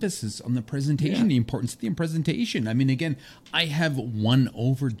emphasis on the presentation, the importance of the presentation. I mean, again, I have won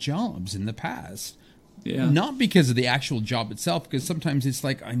over jobs in the past. Yeah. Not because of the actual job itself, because sometimes it's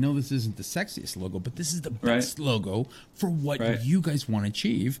like, I know this isn't the sexiest logo, but this is the best logo for what you guys want to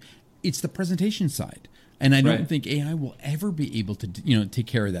achieve. It's the presentation side. And I don't think AI will ever be able to, take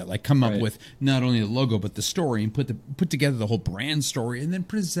care of that. Like come up with not only the logo but the story and put together the whole brand story and then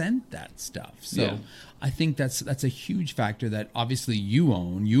present that stuff. So I think that's a huge factor that obviously you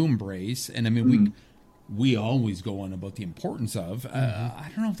own, you embrace, and I mean we always go on about the importance of.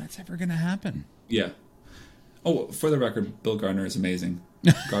 I don't know if that's ever going to happen. Yeah. Oh, for the record, Bill Gardner is amazing.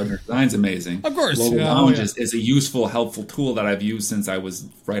 Gardner Design's amazing. Of course. Logo Lounge is a useful, helpful tool that I've used since I was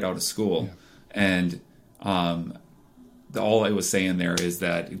right out of school, and all I was saying there is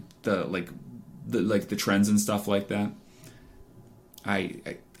that the trends and stuff like that.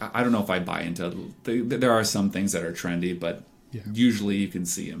 I don't know if I buy into. There are some things that are trendy, but usually you can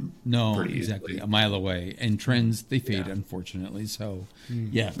see them. Pretty exactly, easily. A mile away. And trends, they fade, unfortunately. So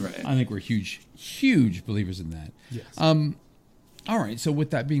I think we're huge believers in that. Yes. All right. So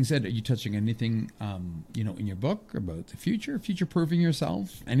with that being said, are you touching anything, in your book about the future proofing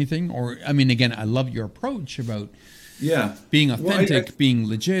yourself, anything? Or, I mean, again, I love your approach about being authentic, being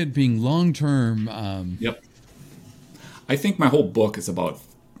legit, being long-term. Yep. I think my whole book is about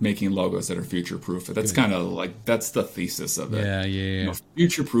making logos that are future-proof. That's kind of like, that's the thesis of it. Yeah.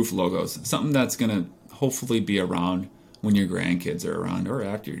 Future-proof logos, something that's going to hopefully be around when your grandkids are around or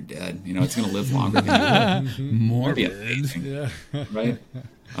after you're dead. It's going to live longer than you live. More right?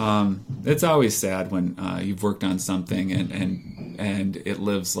 It's always sad when you've worked on something and it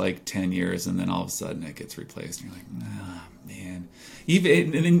lives like 10 years and then all of a sudden it gets replaced and you're like, oh, man.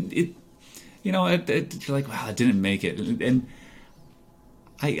 And then you're like, wow, it didn't make it. And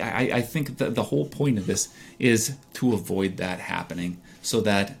I think that the whole point of this is to avoid that happening so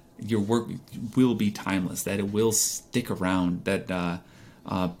that your work will be timeless, that it will stick around, that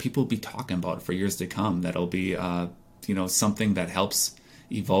people will be talking about it for years to come, that'll be something that helps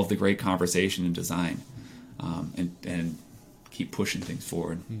evolve the great conversation in design, and keep pushing things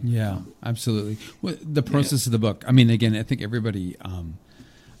forward. Yeah, absolutely. Well, the process of the book, I mean, again, I think everybody,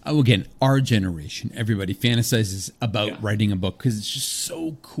 our generation, everybody fantasizes about writing a book because it's just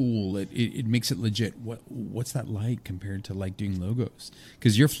so cool. It makes it legit. What's that like compared to like doing logos?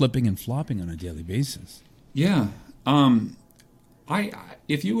 Because you're flipping and flopping on a daily basis. Yeah.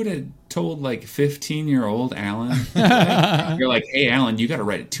 If you would have told like 15-year-old Allan, you're like, hey, Allan, you got to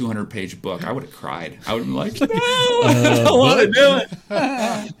write a 200-page book, I would have cried. I would have been like, no, I don't want to do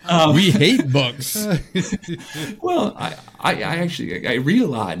it. We hate books. Well, I read a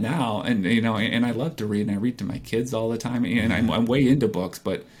lot now, and and I love to read, and I read to my kids all the time, and I'm way into books,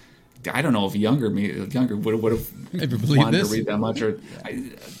 but I don't know if younger would have wanted to read that much, or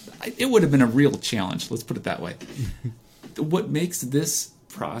it would have been a real challenge. Let's put it that way. What makes this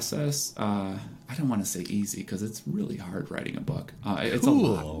process, I don't want to say easy because it's really hard writing a book. It's a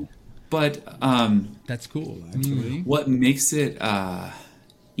lot. But that's cool, actually. What makes it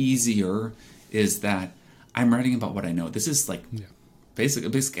easier is that I'm writing about what I know. This is like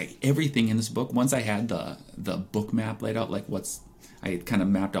basically everything in this book. Once I had the book map laid out, I kind of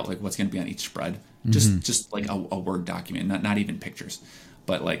mapped out like what's going to be on each spread, just like a Word document, not even pictures.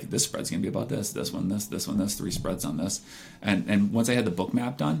 But like this spread's gonna be about this one, this one, 3 spreads on this, and once I had the book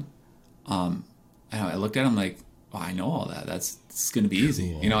map done, I looked at them like, oh, I know all that. It's gonna be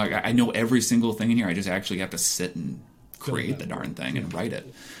easy. Cool. I know every single thing in here. I just actually have to sit and create the darn thing and write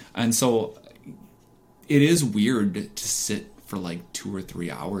it. And so it is weird to sit for like 2 or 3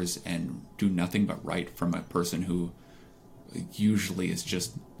 hours and do nothing but write from a person who usually is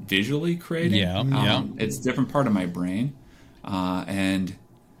just visually creating. Yeah. It's a different part of my brain. And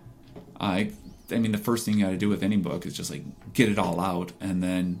I mean, the first thing you got to do with any book is just like get it all out, and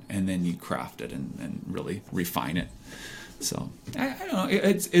then you craft it and really refine it. So I don't know.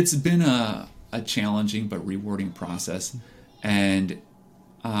 It's been a challenging but rewarding process, and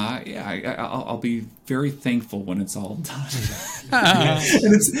I'll be very thankful when it's all done.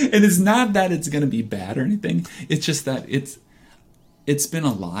 and it's not that it's going to be bad or anything. It's just that it's been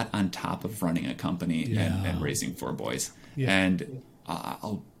a lot on top of running a company and raising 4 boys. Yeah. And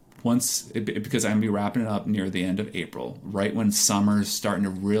because I'm going to be wrapping it up near the end of April, right when summer's starting to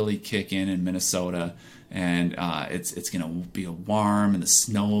really kick in Minnesota, and it's going to be warm and the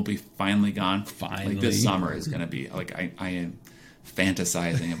snow will be finally gone. Finally. Like this summer is going to be like I am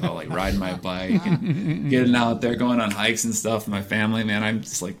fantasizing about like riding my bike and getting out there, going on hikes and stuff with my family. Man, I'm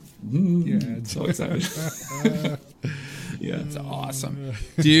just like, so excited. Yeah, it's awesome,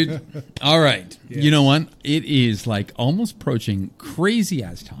 dude. All right, you know what? It is like almost approaching crazy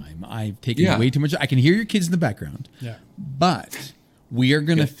ass time. I've taken way too much. I can hear your kids in the background. Yeah, but we are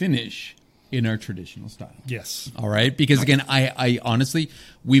gonna finish in our traditional style. Yes. All right. Because again, I honestly,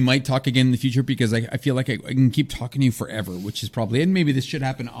 we might talk again in the future because I feel like I can keep talking to you forever, which is probably, and maybe this should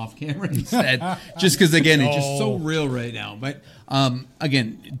happen off camera instead, just because again, it's just so real right now. But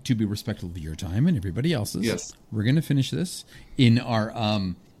again, to be respectful of your time and everybody else's, we're going to finish this in our,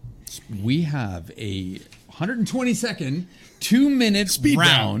 we have a 120-second, 2-minute speed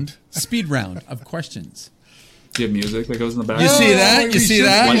round of questions. Do you have music that goes in the back? You see that? You see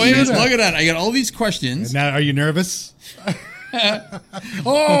that? Wait, look at that. I got all these questions. And now, are you nervous? Look at this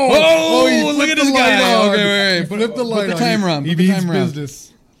guy. Okay, wait. Flip the light on. Put the timer on. He means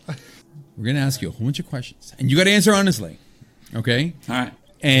business. We're going to ask you a whole bunch of questions. And you got to answer honestly. Okay? All right.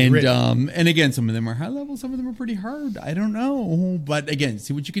 And again, some of them are high level. Some of them are pretty hard. I don't know. But again,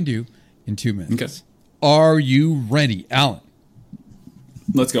 see what you can do in 2 minutes. Okay. Are you ready, Allan?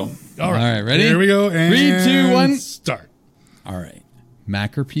 Let's go. All right, ready? Here we go. And 3, 2, 1. Start. All right.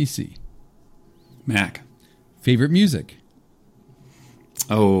 Mac or PC? Mac. Favorite music?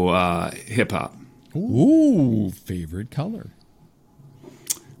 Hip hop. Ooh. Favorite color?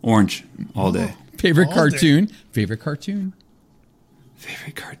 Orange. All day. Favorite cartoon? Favorite cartoon?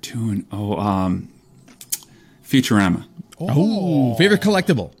 Favorite cartoon? Futurama. Oh. Favorite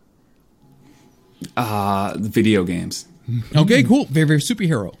collectible? Video games. Okay, cool. Favorite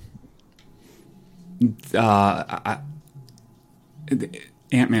superhero?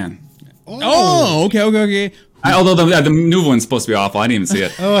 Ant-Man. Oh, okay. Although the new one's supposed to be awful. I didn't even see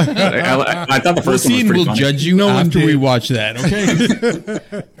it. I thought the first one was pretty funny. We'll judge you after we watch that,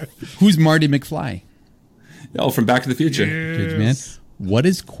 okay? Who's Marty McFly? Oh, from Back to the Future. Good man. What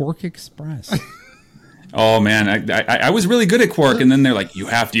is Quark Express? Oh, man. I was really good at Quark, and then they're like, you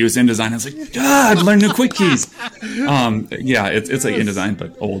have to use InDesign. I was like, God, learn new quick keys. It's like InDesign,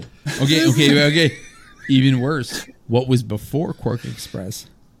 but old. Okay. Even worse. What was before Quark Express?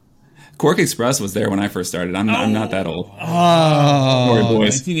 Quark Express was there when I first started. I'm not that old. Sorry,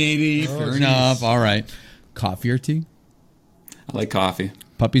 boys. 1980. Fair enough. All right. Coffee or tea? I like coffee.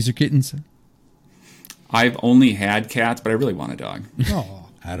 Puppies or kittens? I've only had cats, but I really want a dog. Oh.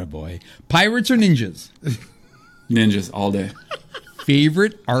 Attaboy. Pirates or ninjas? Ninjas all day.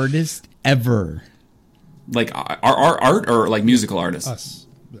 Favorite artist ever? Like art or like musical artists? Us.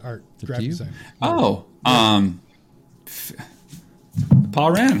 Art. Graphic design. Oh.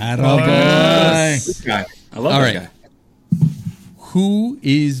 Paul Rand. Attaboy. This guy. I love that guy. Who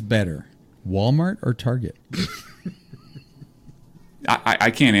is better? Walmart or Target? I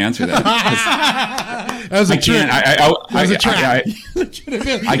can't answer that. That was a trick. That was a trap.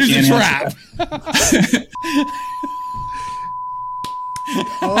 I can't trap.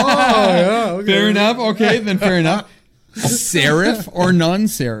 Okay. Fair enough. Okay, then fair enough. Serif or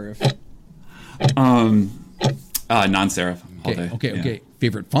non-serif? Non-serif. Okay.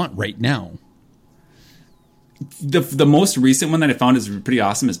 Favorite font right now? The most recent one that I found is pretty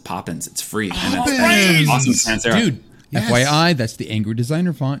awesome is Poppins. It's free. And it's awesome sans serif. Dude. Yes. FYI, that's the Angry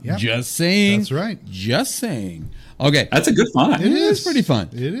Designer font. Yep. Just saying. That's right. Just saying. Okay. That's a good font. It is pretty fun.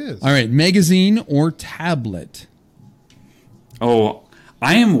 It is. All right. Magazine or tablet? Oh,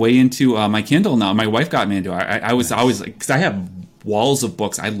 I am way into my Kindle now. My wife got me into it. I was always like, because I have walls of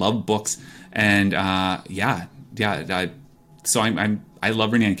books. I love books. And so I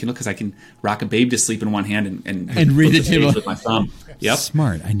love reading on Kindle because I can rock a babe to sleep in one hand and read the table with my thumb. Yep.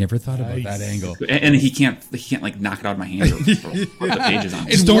 Smart. I never thought about that angle. And he can't like knock it out of my hand or put the pages on.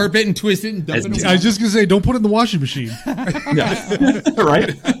 And warp it and twist it and dump it. I was just gonna say, don't put it in the washing machine. Yeah.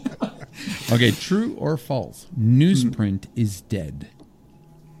 Right. Okay, true or false? Newsprint is dead.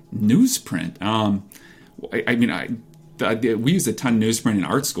 Newsprint. We use a ton of newsprint in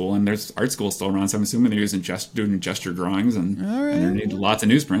art school, and there's art school still around, so I'm assuming they're using doing gesture drawings, and they need lots of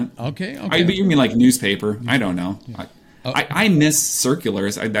newsprint. Okay. But you mean like newspaper? I don't know. Yeah. I miss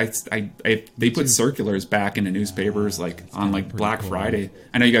circulars. They put circulars back into newspapers on Black Friday.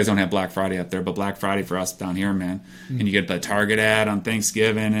 I know you guys don't have Black Friday up there, but Black Friday for us down here, man. And you get the Target ad on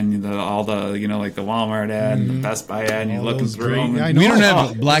Thanksgiving, and all the the Walmart ad and the Best Buy ad, and you're looking through them. Yeah, we don't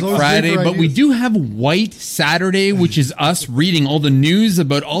have Black Friday, but we do have White Saturday, which is us reading all the news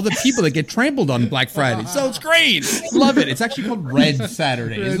about all the people that get trampled on Black Friday. So it's great. Love it. It's actually called Red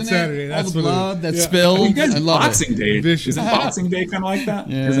Saturday, isn't Saturday, it? All the blood that's spilled. I love Boxing it. Day. Is it Boxing Day kind of like that?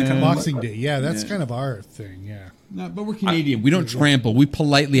 Yeah. Is it kind of Boxing Day. Yeah, that's kind of our thing. Yeah. No, but we're Canadian. We don't trample. We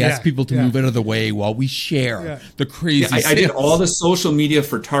politely ask people to move out of the way while we share the crazy. I did all the social media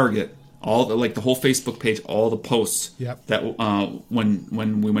for Target, all the whole Facebook page, all the posts that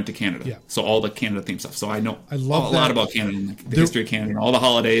when we went to Canada. Yeah. So all the Canada themed stuff. So I know a love lot about Canada and the history of Canada and all the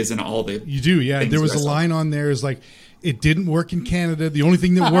holidays and all the. You do, yeah. There was a line on there is like, it didn't work in Canada. The only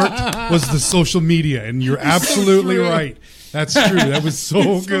thing that worked was the social media, and you're absolutely right. That's true. That was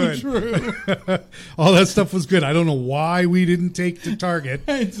so good. True. All that stuff was good. I don't know why we didn't take to Target.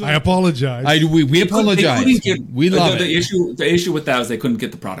 I apologize. We apologize. We love it. The issue with that was they couldn't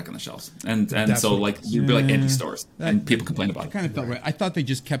get the product on the shelves, and so you'd be like empty stores, and people complain about it. Kind of felt right. I thought they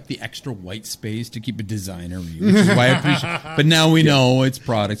just kept the extra white space to keep it designer, which is why I appreciate. But now we know it's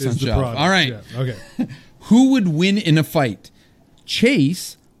products on shelves. All right. Yeah. Okay. Who would win in a fight?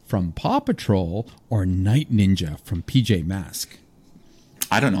 Chase from Paw Patrol or Night Ninja from PJ Masks?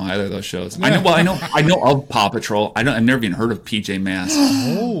 I don't know either of those shows. I know of Paw Patrol. I've never even heard of PJ Masks.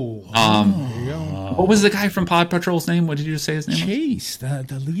 What was the guy from Paw Patrol's name? What did you just say his name? Chase,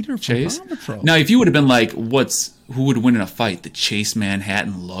 the leader from Chase? Paw Patrol. Now, if you would have been like, who would win in a fight? The Chase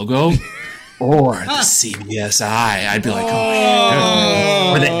Manhattan logo? Or the CBSI, I'd be like,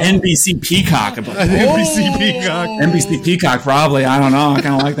 or the NBC Peacock. NBC Peacock, probably. I don't know. I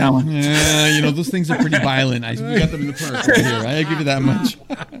kind of like that one. Yeah, those things are pretty violent. We got them in the park right here. I give you that much.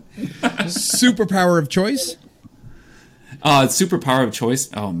 Superpower of choice? Superpower of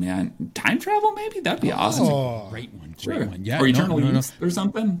choice. Oh man, time travel maybe that'd be awesome. Great one. Sure. Yeah, or eternal youth or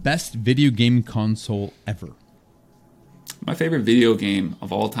something. Best video game console ever. My favorite video game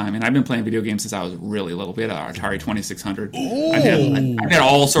of all time, and I've been playing video games since I was really little. We had an Atari 2600. I've had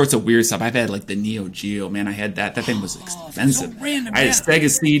all sorts of weird stuff. I've had the Neo Geo. Man, I had that. That thing was expensive. So random, I had a Sega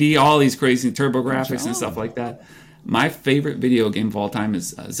CD, all these crazy TurboGrafx and stuff like that. My favorite video game of all time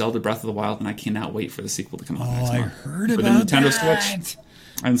is Zelda Breath of the Wild, and I cannot wait for the sequel to come out next month. I heard for about the Nintendo that. Switch.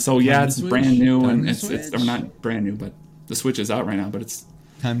 And so it's brand new, and it's not brand new, but the Switch is out right now. But it's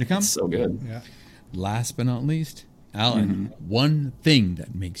time to come. It's so good. Yeah. Last but not least, Allan, one thing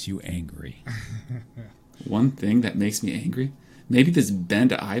that makes you angry. One thing that makes me angry? Maybe this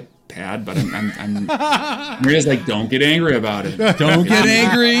bent iPad, but I'm Maria's like, don't get angry about it. Don't get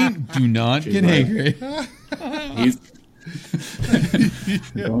angry. Do not get angry.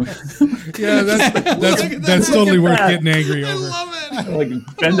 That's totally worth getting angry over. I love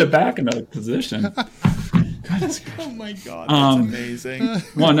it. Bend it back in a position. Oh my god, that's amazing.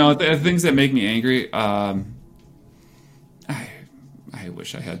 Well, no, things that make me angry. I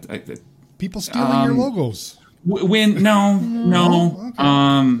wish I had people stealing your logos.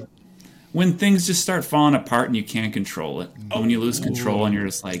 When things just start falling apart and you can't control it. When you lose control and you're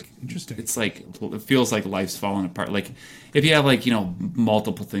just like, interesting. It's like it feels like life's falling apart. Like if you have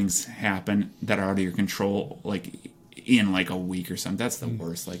multiple things happen that are out of your control, in a week or something, that's the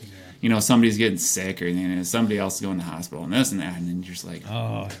worst. Somebody's getting sick or somebody else is going to the hospital and this and that, and then you're just like,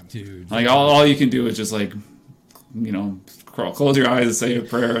 oh, dude. All you can do is just close your eyes and say a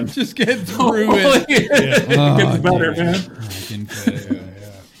prayer and just get through it. It gets better, man. I can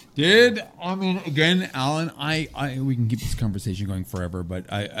Dude, I mean, again, Allan, we can keep this conversation going forever, but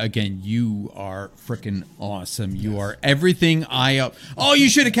you are freaking awesome. You are everything you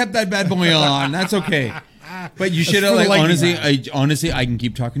should have kept that bad boy on. That's okay. But you should have, honestly, I can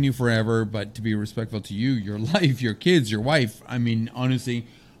keep talking to you forever, but to be respectful to you, your life, your kids, your wife, I mean, honestly,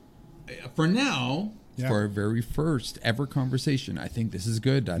 for now, for our very first ever conversation, I think this is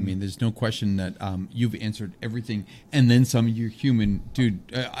good. I mean, there's no question that you've answered everything, and then some. You're human, dude.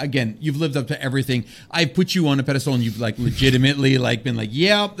 Again, you've lived up to everything. I put you on a pedestal, and you've legitimately been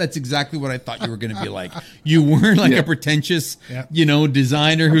yeah, that's exactly what I thought you were going to be like. You weren't a pretentious,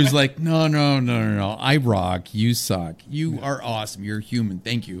 designer who's no. I rock. You suck. You are awesome. You're human.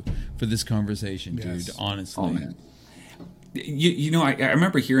 Thank you for this conversation, dude. Honestly. Oh man. I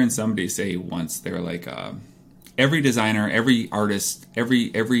remember hearing somebody say once, they were like, every designer, every artist,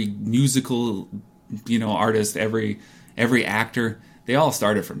 every musical, artist, every actor, they all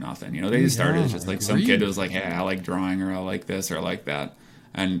started from nothing. They just started as just like some kid who was like, hey, I like drawing, or I like this, or I like that.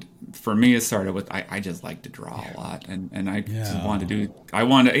 And for me, it started with I just like to draw a lot, and I just wanted to do. I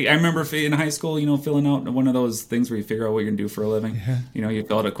remember in high school, filling out one of those things where you figure out what you're gonna do for a living. Yeah. You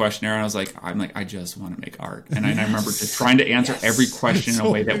fill out a questionnaire, and I just want to make art. And I remember just trying to answer every question in a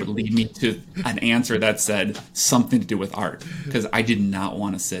way that would lead me to an answer that said something to do with art, because I did not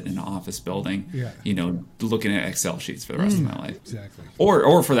want to sit in an office building, looking at Excel sheets for the rest of my life. Exactly.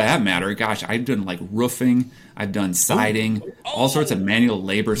 Or for that matter, gosh, I've done like roofing. I've done siding, all sorts of manual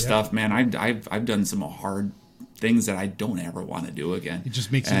labor stuff, man. I've done some hard things that I don't ever want to do again. It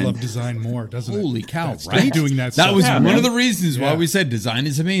just makes you love design more, doesn't it? Holy cow, That's right? Doing that That stuff. was one of the reasons why we said design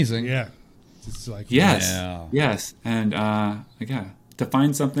is amazing. Yeah. It's like, Yes. And, to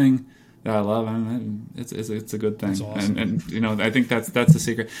find something that I love, it's a good thing. That's awesome. And I think that's the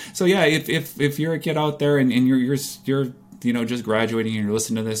secret. So yeah, if you're a kid out there and you're just graduating and you're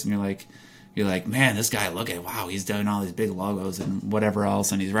listening to this and you're like, man, this guy, wow, he's doing all these big logos and whatever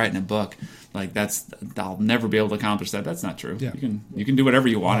else, and he's writing a book. Like, I'll never be able to accomplish that. That's not true. Yeah. You can do whatever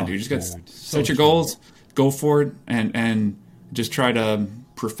you want to do. You just got to set your goals, go for it, and just try to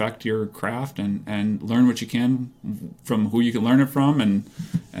perfect your craft and learn what you can from who you can learn it from,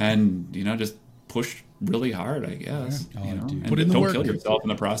 and just push really hard, I guess. And put in the work. Don't kill yourself in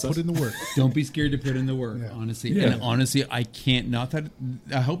the process. Put in the work. Don't be scared to put in the work, honestly. Yeah. And honestly, I can't, not that,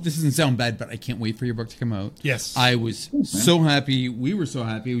 I hope this doesn't sound bad, but I can't wait for your book to come out. Yes. I was so happy. We were so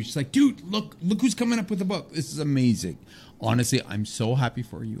happy. It was just like, dude, look who's coming up with a book. This is amazing. Honestly, I'm so happy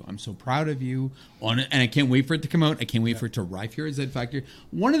for you. I'm so proud of you. And I can't wait for it to come out. I can't wait for it to arrive here at Z Factor.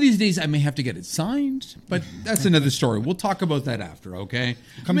 One of these days, I may have to get it signed, but that's another story. We'll talk about that after, okay?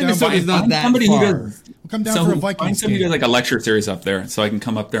 Minnesota's not that far. We'll come down for a Vikings Find somebody who does like a lecture series up there, so I can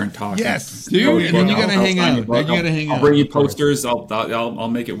come up there and talk. Yes, dude. And then you gotta hang out. I'll bring you posters. I'll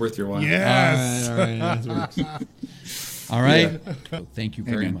make it worth your while. Yes. All right. That works. All right. Yeah. Well, thank you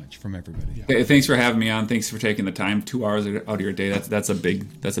very much from everybody. Yeah. Thanks for having me on. Thanks for taking the time. 2 hours out of your day. That's a big,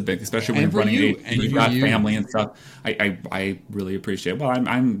 especially when you're running and you've got family and stuff. I really appreciate it.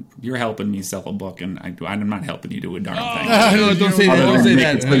 Well, you're helping me sell a book, and I'm not helping you do a darn thing. No, don't say that. Don't say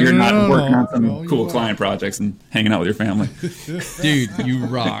that. So you're not working on some cool client projects and hanging out with your family. Dude, you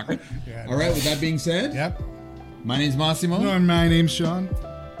rock. All right. With that being said, my name's Massimo. No, and my name's Sean.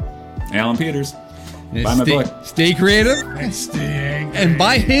 Allan Peters. Buy my book. Stay creative. And stay angry. And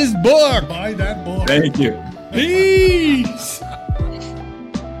buy his book. Buy that book. Thank you. Peace.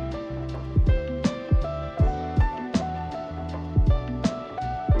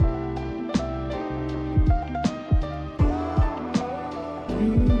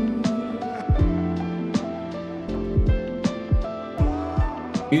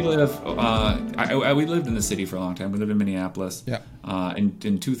 We lived in the city for a long time. We lived in Minneapolis. Yeah.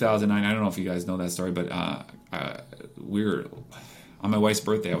 In 2009, I don't know if you guys know that story, but we were on my wife's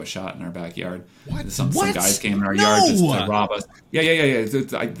birthday. I was shot in our backyard. What? Some guys came in our yard just to rob us. Yeah.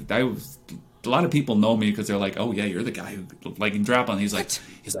 A lot of people know me because they're like, "Oh yeah, you're the guy who like in Drop on." He's like,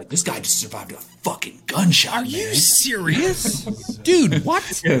 "This guy just survived a fucking gunshot." Are you serious, dude?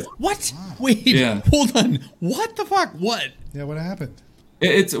 What? Yes. What? Wait. Hold on. What the fuck? What? Yeah. What happened?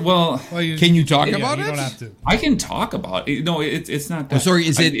 It's can you talk about it? You don't have to. I can talk about it. No, it's not that. Oh, sorry.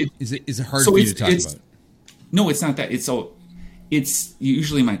 Is it hard for you to talk about it? No, it's not that. It's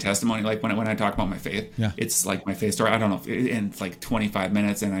usually my testimony. Like when I talk about my faith, it's like my faith story. I don't know, and it's like 25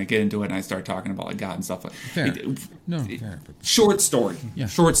 minutes, and I get into it and I start talking about like God and stuff like. Fair. Short story. Yeah.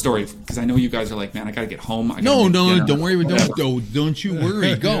 Short story. Because I know you guys are like, man, I gotta get home. No, don't worry. Don't you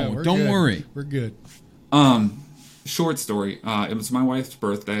worry. Go. Don't worry. We're good. Short story. It was my wife's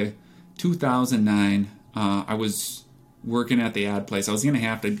birthday, 2009. I was working at the ad place. I was gonna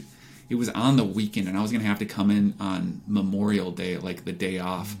have to. It was on the weekend, and I was gonna have to come in on Memorial Day, like the day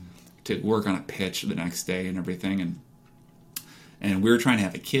off, to work on a pitch the next day and everything. And we were trying to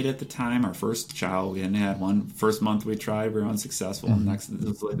have a kid at the time. Our first child, we hadn't had one. First month we tried, we were unsuccessful. And this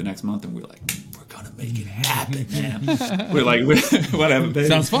was like the next month, and we were like, we're gonna make it happen, man. We're like, whatever, baby.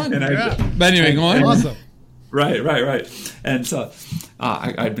 Sounds fun. But anyway, go on. Awesome. Right. And so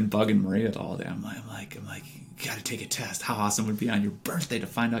I'd been bugging Maria all day. I'm like, you got to take a test. How awesome would it be on your birthday to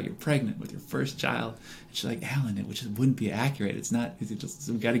find out you're pregnant with your first child? And she's like, Allan, it just wouldn't be accurate. It's not. We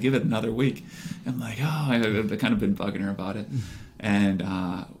got to give it another week. I'm like, I've kind of been bugging her about it. And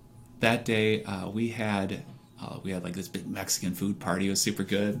that day we had like this big Mexican food party. It was super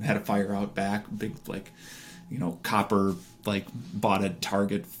good. Had a fire out back, big copper, like bought a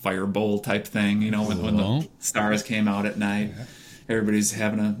Target fire bowl type thing, when the stars came out at night. Yeah. Everybody's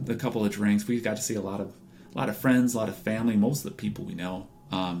having a couple of drinks. We got to see a lot of friends, a lot of family, most of the people we know,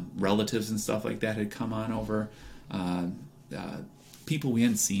 relatives and stuff like that had come on over, people we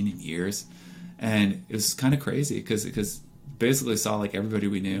hadn't seen in years. And it was kind of crazy because basically saw like everybody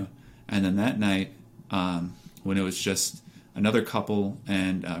we knew. And then that night, when it was just another couple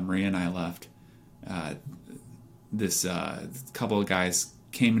and Maria and I left, this couple of guys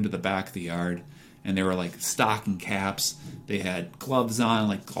came into the back of the yard, and they were like stocking caps. They had gloves on,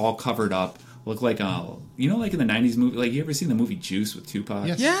 like all covered up. Looked like like in the '90s movie. Like, you ever seen the movie Juice with Tupac?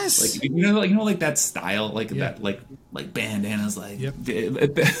 Yes. Like like that style, that like bandanas. Like, yep.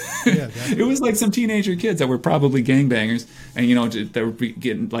 It was like some teenager kids that were probably gangbangers, and they were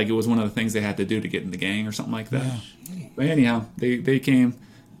getting like it was one of the things they had to do to get in the gang or something like that. Yeah. But anyhow, they came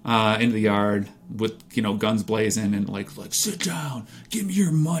into the yard with guns blazing and like sit down, give me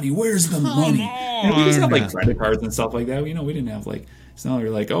your money. Where's the money? We just had like credit cards and stuff like that. We didn't have like. It's not like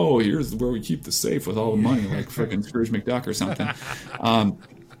you're like, oh, here's where we keep the safe with all the money, like freaking Scrooge McDuck or something,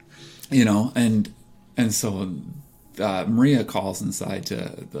 and so Maria calls inside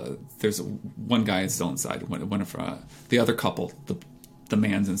there's one guy still inside. One of the other couple, the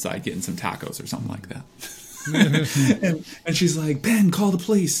man's inside getting some tacos or something like that, and she's like, Ben, call the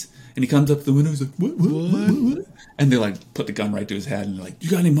police. And he comes up to the window. He's like, what? And they like put the gun right to his head and they're like, you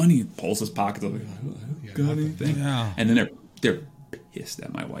got any money? He pulls his pockets. Like, got anything? Yeah. And then they're pissed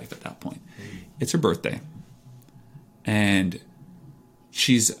at my wife at that point. It's her birthday, and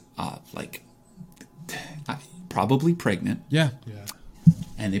she's probably pregnant. Yeah.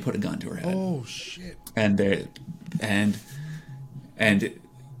 And they put a gun to her head. Oh shit! And a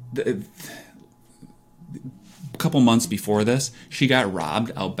couple months before this, she got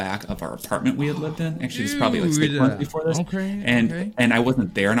robbed out back of our apartment we had lived in. Actually, it's probably like 6 months before this. Okay. And I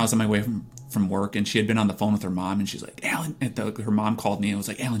wasn't there, and I was on my way from work, and she had been on the phone with her mom, and she's like, Allan, and her mom called me and was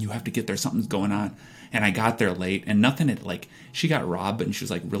like, Allan, you have to get there, something's going on. And I got there late, and nothing had, like, she got robbed, but she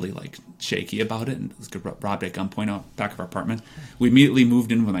was like really like shaky about it, and was robbed at gunpoint out back of our apartment. We immediately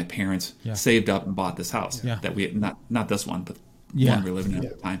moved in with my parents, saved up, and bought this house that we had, not this one, but one we were living in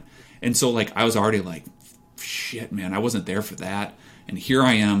at the time. And so like I was already like, shit, man, I wasn't there for that, and here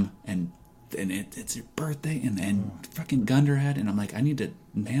I am, and it's her birthday, and fucking gunned her head, and I'm like, I need to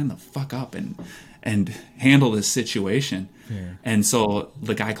man the fuck up and handle this situation. Fair. And so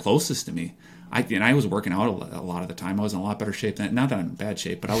the guy closest to me, I was working out a lot of the time. I was in a lot better shape than, not that I'm in bad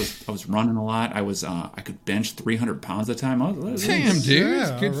shape, but I was running a lot. I was I could bench 300 pounds at a time. Damn, dude,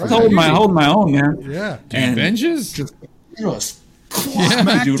 yeah, good for holding my own, man. Yeah, and benches just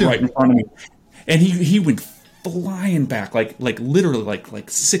my dude right in front of me, and he went flying back, like literally like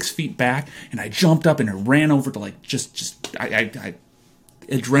 6 feet back, and I jumped up and I ran over to like just I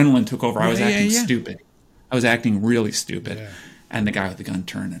adrenaline took over. I was acting stupid. I was acting really stupid, and the guy with the gun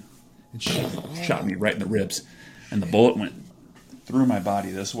turned and shot me right in the ribs, and the bullet went through my body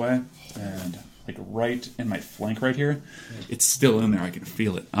this way and like right in my flank right here. It's still in there. I can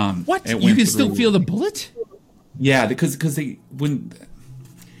feel it. What? You can still feel the bullet? Yeah, because it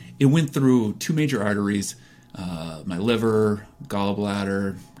went through 2 major arteries. My liver,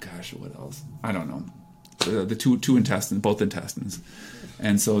 gallbladder, gosh, what else? I don't know. The two intestines, both intestines.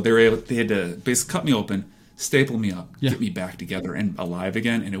 And so they had to basically cut me open, staple me up, get me back together and alive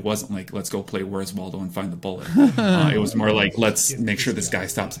again. And it wasn't like, let's go play Where's Waldo and find the bullet. It was more like, let's make sure this guy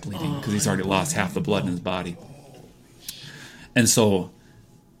stops bleeding because he's already lost half the blood in his body. And so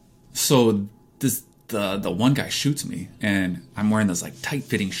this the one guy shoots me, and I'm wearing this like tight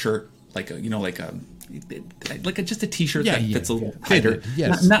fitting shirt, like just a t-shirt that fits a little tighter.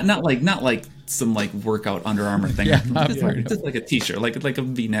 Yes. Not like some like workout Under Armour thing. Just like a t-shirt, like a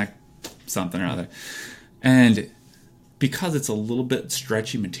V-neck something or other. And because it's a little bit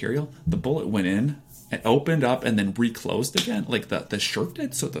stretchy material, the bullet went in and opened up and then reclosed again, like the shirt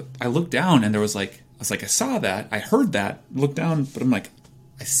did. So I looked down and there was like, I saw that, I heard that, looked down, but I'm like,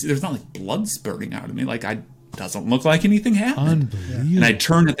 I see there's not like blood spurting out of me. Like doesn't look like anything happened. Unbelievable. And I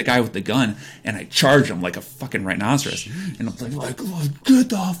turned at the guy with the gun and I charged him like a fucking rhinoceros. And I'm like, get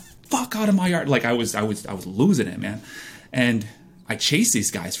the fuck out of my yard. Like I was losing it, man. And I chased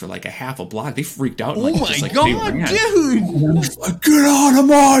these guys for like a half a block. They freaked out. Oh my God, dude! And I was like, get out of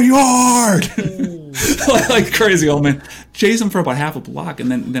my yard! Like crazy old man. Chase them for about half a block, and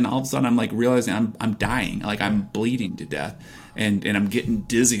then all of a sudden I'm like realizing I'm dying. Like I'm bleeding to death. And I'm getting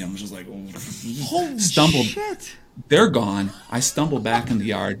dizzy. I'm just like, holy stumbled. Shit. They're gone. I stumble back in the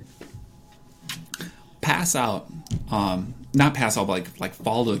yard, pass out. Not pass out, but like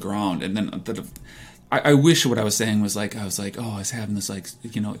fall to the ground. And then I wish what I was saying was like, I was having this like,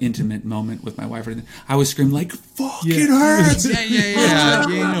 intimate moment with my wife. I was screaming like, fuck, it hurts. Yeah.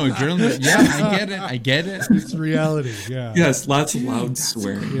 Adrenaline. Yeah, I get it. It's reality. Yeah. Yes, lots of loud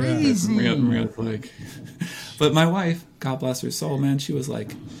swearing. Crazy. But my wife, God bless her soul, man, she was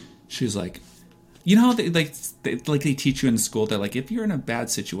like, how they teach you in school that like, if you're in a bad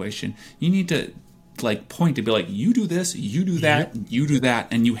situation, you need to like point to be like, you do this, you do that, you do that,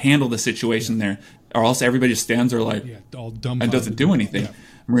 and you handle the situation there, or else everybody just stands there like, all dumb and doesn't do anything. Yeah.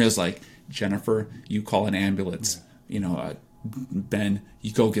 Maria's like, Jennifer, you call an ambulance. Ben,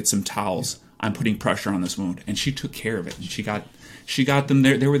 you go get some towels. I'm putting pressure on this wound, and she took care of it. She got them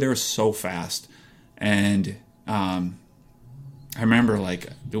there. They were there so fast, and I remember like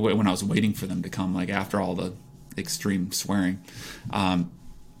when I was waiting for them to come, like after all the extreme swearing.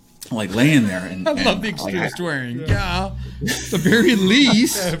 Like laying there, and I love the extreme swearing. Yeah, the very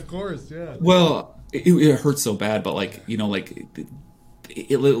least. Yeah, of course. Yeah. Well, it hurts so bad, but like like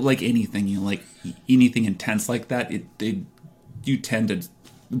it like anything, like anything intense like that, you tend to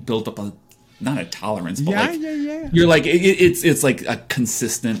build up not a tolerance, but you're like it's like a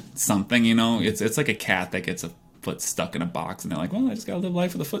consistent something, It's like a cat that gets a foot stuck in a box, and they're like, well, I just gotta live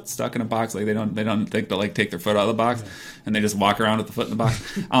life with a foot stuck in a box. Like they don't think to like take their foot out of the box, and they just walk around with the foot in the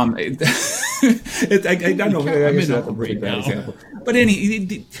box. I don't know. I guess that's a pretty bad example. But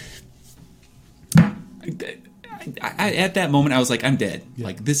at that moment, I was like, I'm dead. Yeah.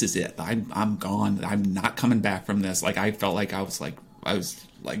 Like this is it. I'm gone. I'm not coming back from this. Like I felt like I was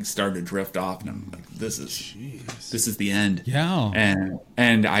starting to drift off, and I'm like, this is the end. Yeah.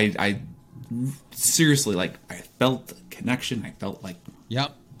 And I seriously, like, I felt the connection. I felt like,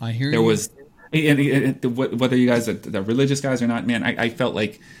 yep, I hear there you. was, and whether you guys are the religious guys or not, man, I felt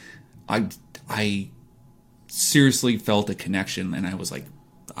like I seriously felt a connection, and I was like,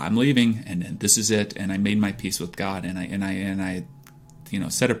 I'm leaving, and this is it. And I made my peace with God, and I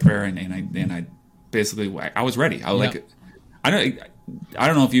said a prayer, and I basically, I was ready. I was like, I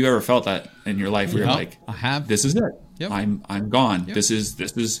don't know if you've ever felt that in your life where you're like, I have. This is it. Yep. I'm gone. Yep. This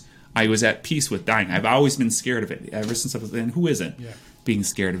is. I was at peace with dying. I've always been scared of it ever since I was. And who isn't being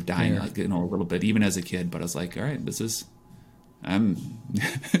scared of dying? Like, a little bit, even as a kid. But I was like, all right, I'm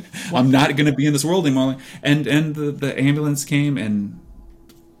not going to be in this world anymore. And the ambulance came, and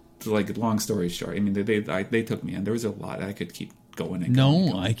like, long story short, I mean, they took me in. There was a lot I could keep going and going.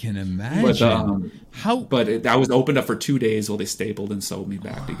 No, I can imagine. But I was opened up for 2 days while they stapled and sewed me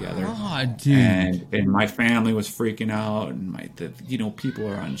back together. Oh, dude. And my family was freaking out, and people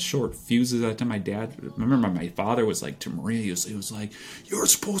are on short fuses at the time. My dad, remember my father was like to Maria, he was like, you're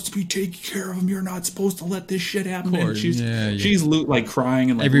supposed to be taking care of him. You're not supposed to let this shit happen. And she's like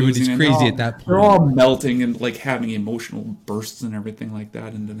crying, and like everybody's crazy at that point. They're all melting and like having emotional bursts and everything like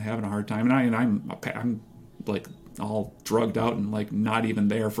that, and then having a hard time. And I'm like all drugged out and like not even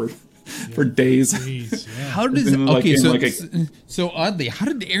there for days. Jeez, yeah. How does so oddly? How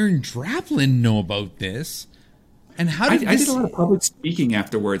did Aaron Draplin know about this? And how did I did a lot of public speaking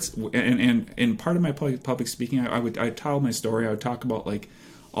afterwards, and part of my public speaking, I'd tell my story. I would talk about like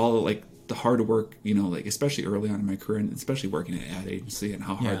all like the hard work, like especially early on in my career, and especially working at an ad agency, and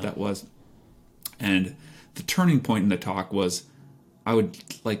how hard that was. And the turning point in the talk was, I would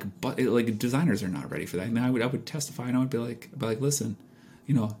like designers are not ready for that. And I would testify, and I would be like, listen,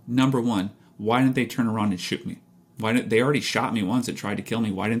 number one, why didn't they turn around and shoot me? Why didn't they already shot me once and tried to kill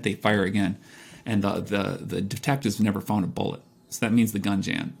me? Why didn't they fire again? And the detectives never found a bullet, so that means the gun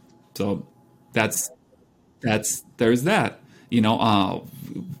jammed. So there's that.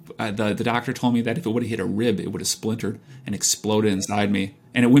 The doctor told me that if it would have hit a rib, it would have splintered and exploded inside me,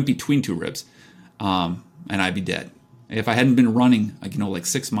 and it went between two ribs, and I'd be dead. If I hadn't been running, like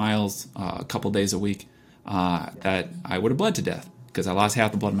 6 miles a couple days a week, that I would have bled to death because I lost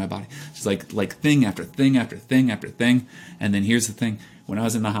half the blood in my body. It's like thing after thing after thing after thing. And then here's the thing: when I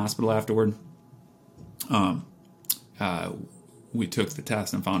was in the hospital afterward, we took the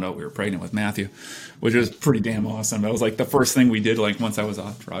test and found out we were pregnant with Matthew, which was pretty damn awesome. That was like the first thing we did, like once I was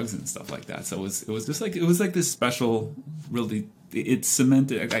off drugs and stuff like that. So it was just like this special, really. It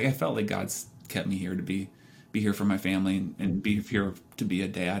cemented. I felt like God's kept me here to be here for my family and be here to be a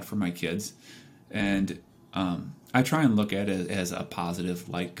dad for my kids. And I try and look at it as a positive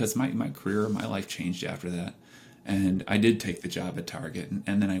light, because my career, my life changed after that. And I did take the job at Target,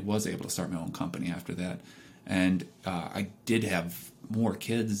 and then I was able to start my own company after that. And I did have more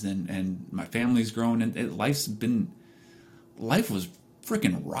kids, and my family's grown, and life was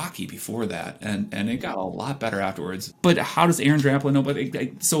freaking rocky before that, and it got a lot better afterwards. But how does Aaron Draplin know?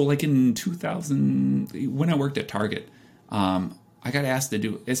 But so like in 2000, when I worked at Target, I got asked to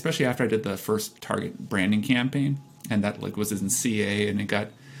do, especially after I did the first Target branding campaign, and that like was in CA, and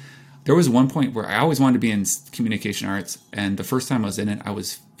there was one point where I always wanted to be in communication arts, and the first time I was in it, I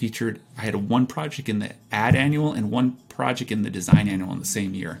was featured. I had one project in the ad annual and one project in the design annual in the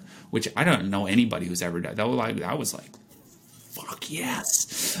same year, which I don't know anybody who's ever done. I was like, fuck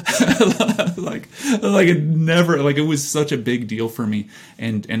yes. like it never, like it was such a big deal for me.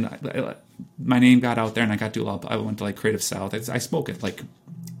 And my name got out there, and I got to, I went to like Creative South. I spoke at like,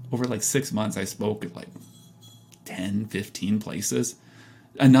 over like 6 months, I spoke at like 10, 15 places.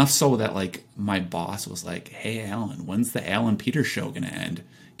 Enough so that like my boss was like, hey, Allan, when's the Allan Peters show going to end?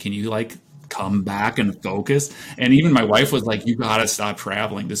 Can you like come back and focus? And even my wife was like, you got to stop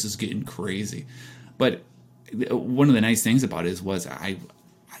traveling. This is getting crazy. But one of the nice things about it was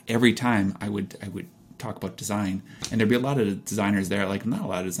every time I would talk about design, and there'd be a lot of designers there. Like not a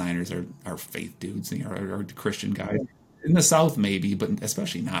lot of designers are faith dudes, or Christian guys. In the South maybe, but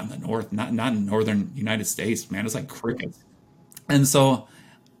especially not in the North, not in northern United States, man. It's like crickets. And so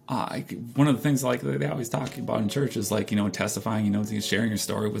one of the things like they always talk about in church is like, testifying, sharing your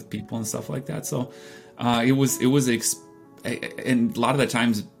story with people and stuff like that. So and a lot of the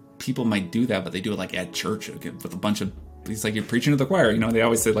times people might do that, but they do it like at church with a bunch of, it's like you're preaching to the choir, they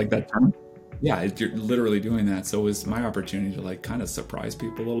always say like that term. Yeah, you're literally doing that. So it was my opportunity to like kind of surprise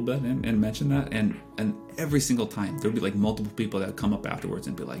people a little bit and mention that. And every single time there'd be like multiple people that would come up afterwards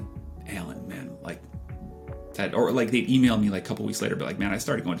and be like, Allan, man, like that, or like they'd email me like a couple weeks later, be like, man, I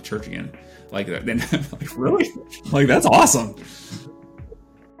started going to church again. Like then like, really? Like, that's awesome.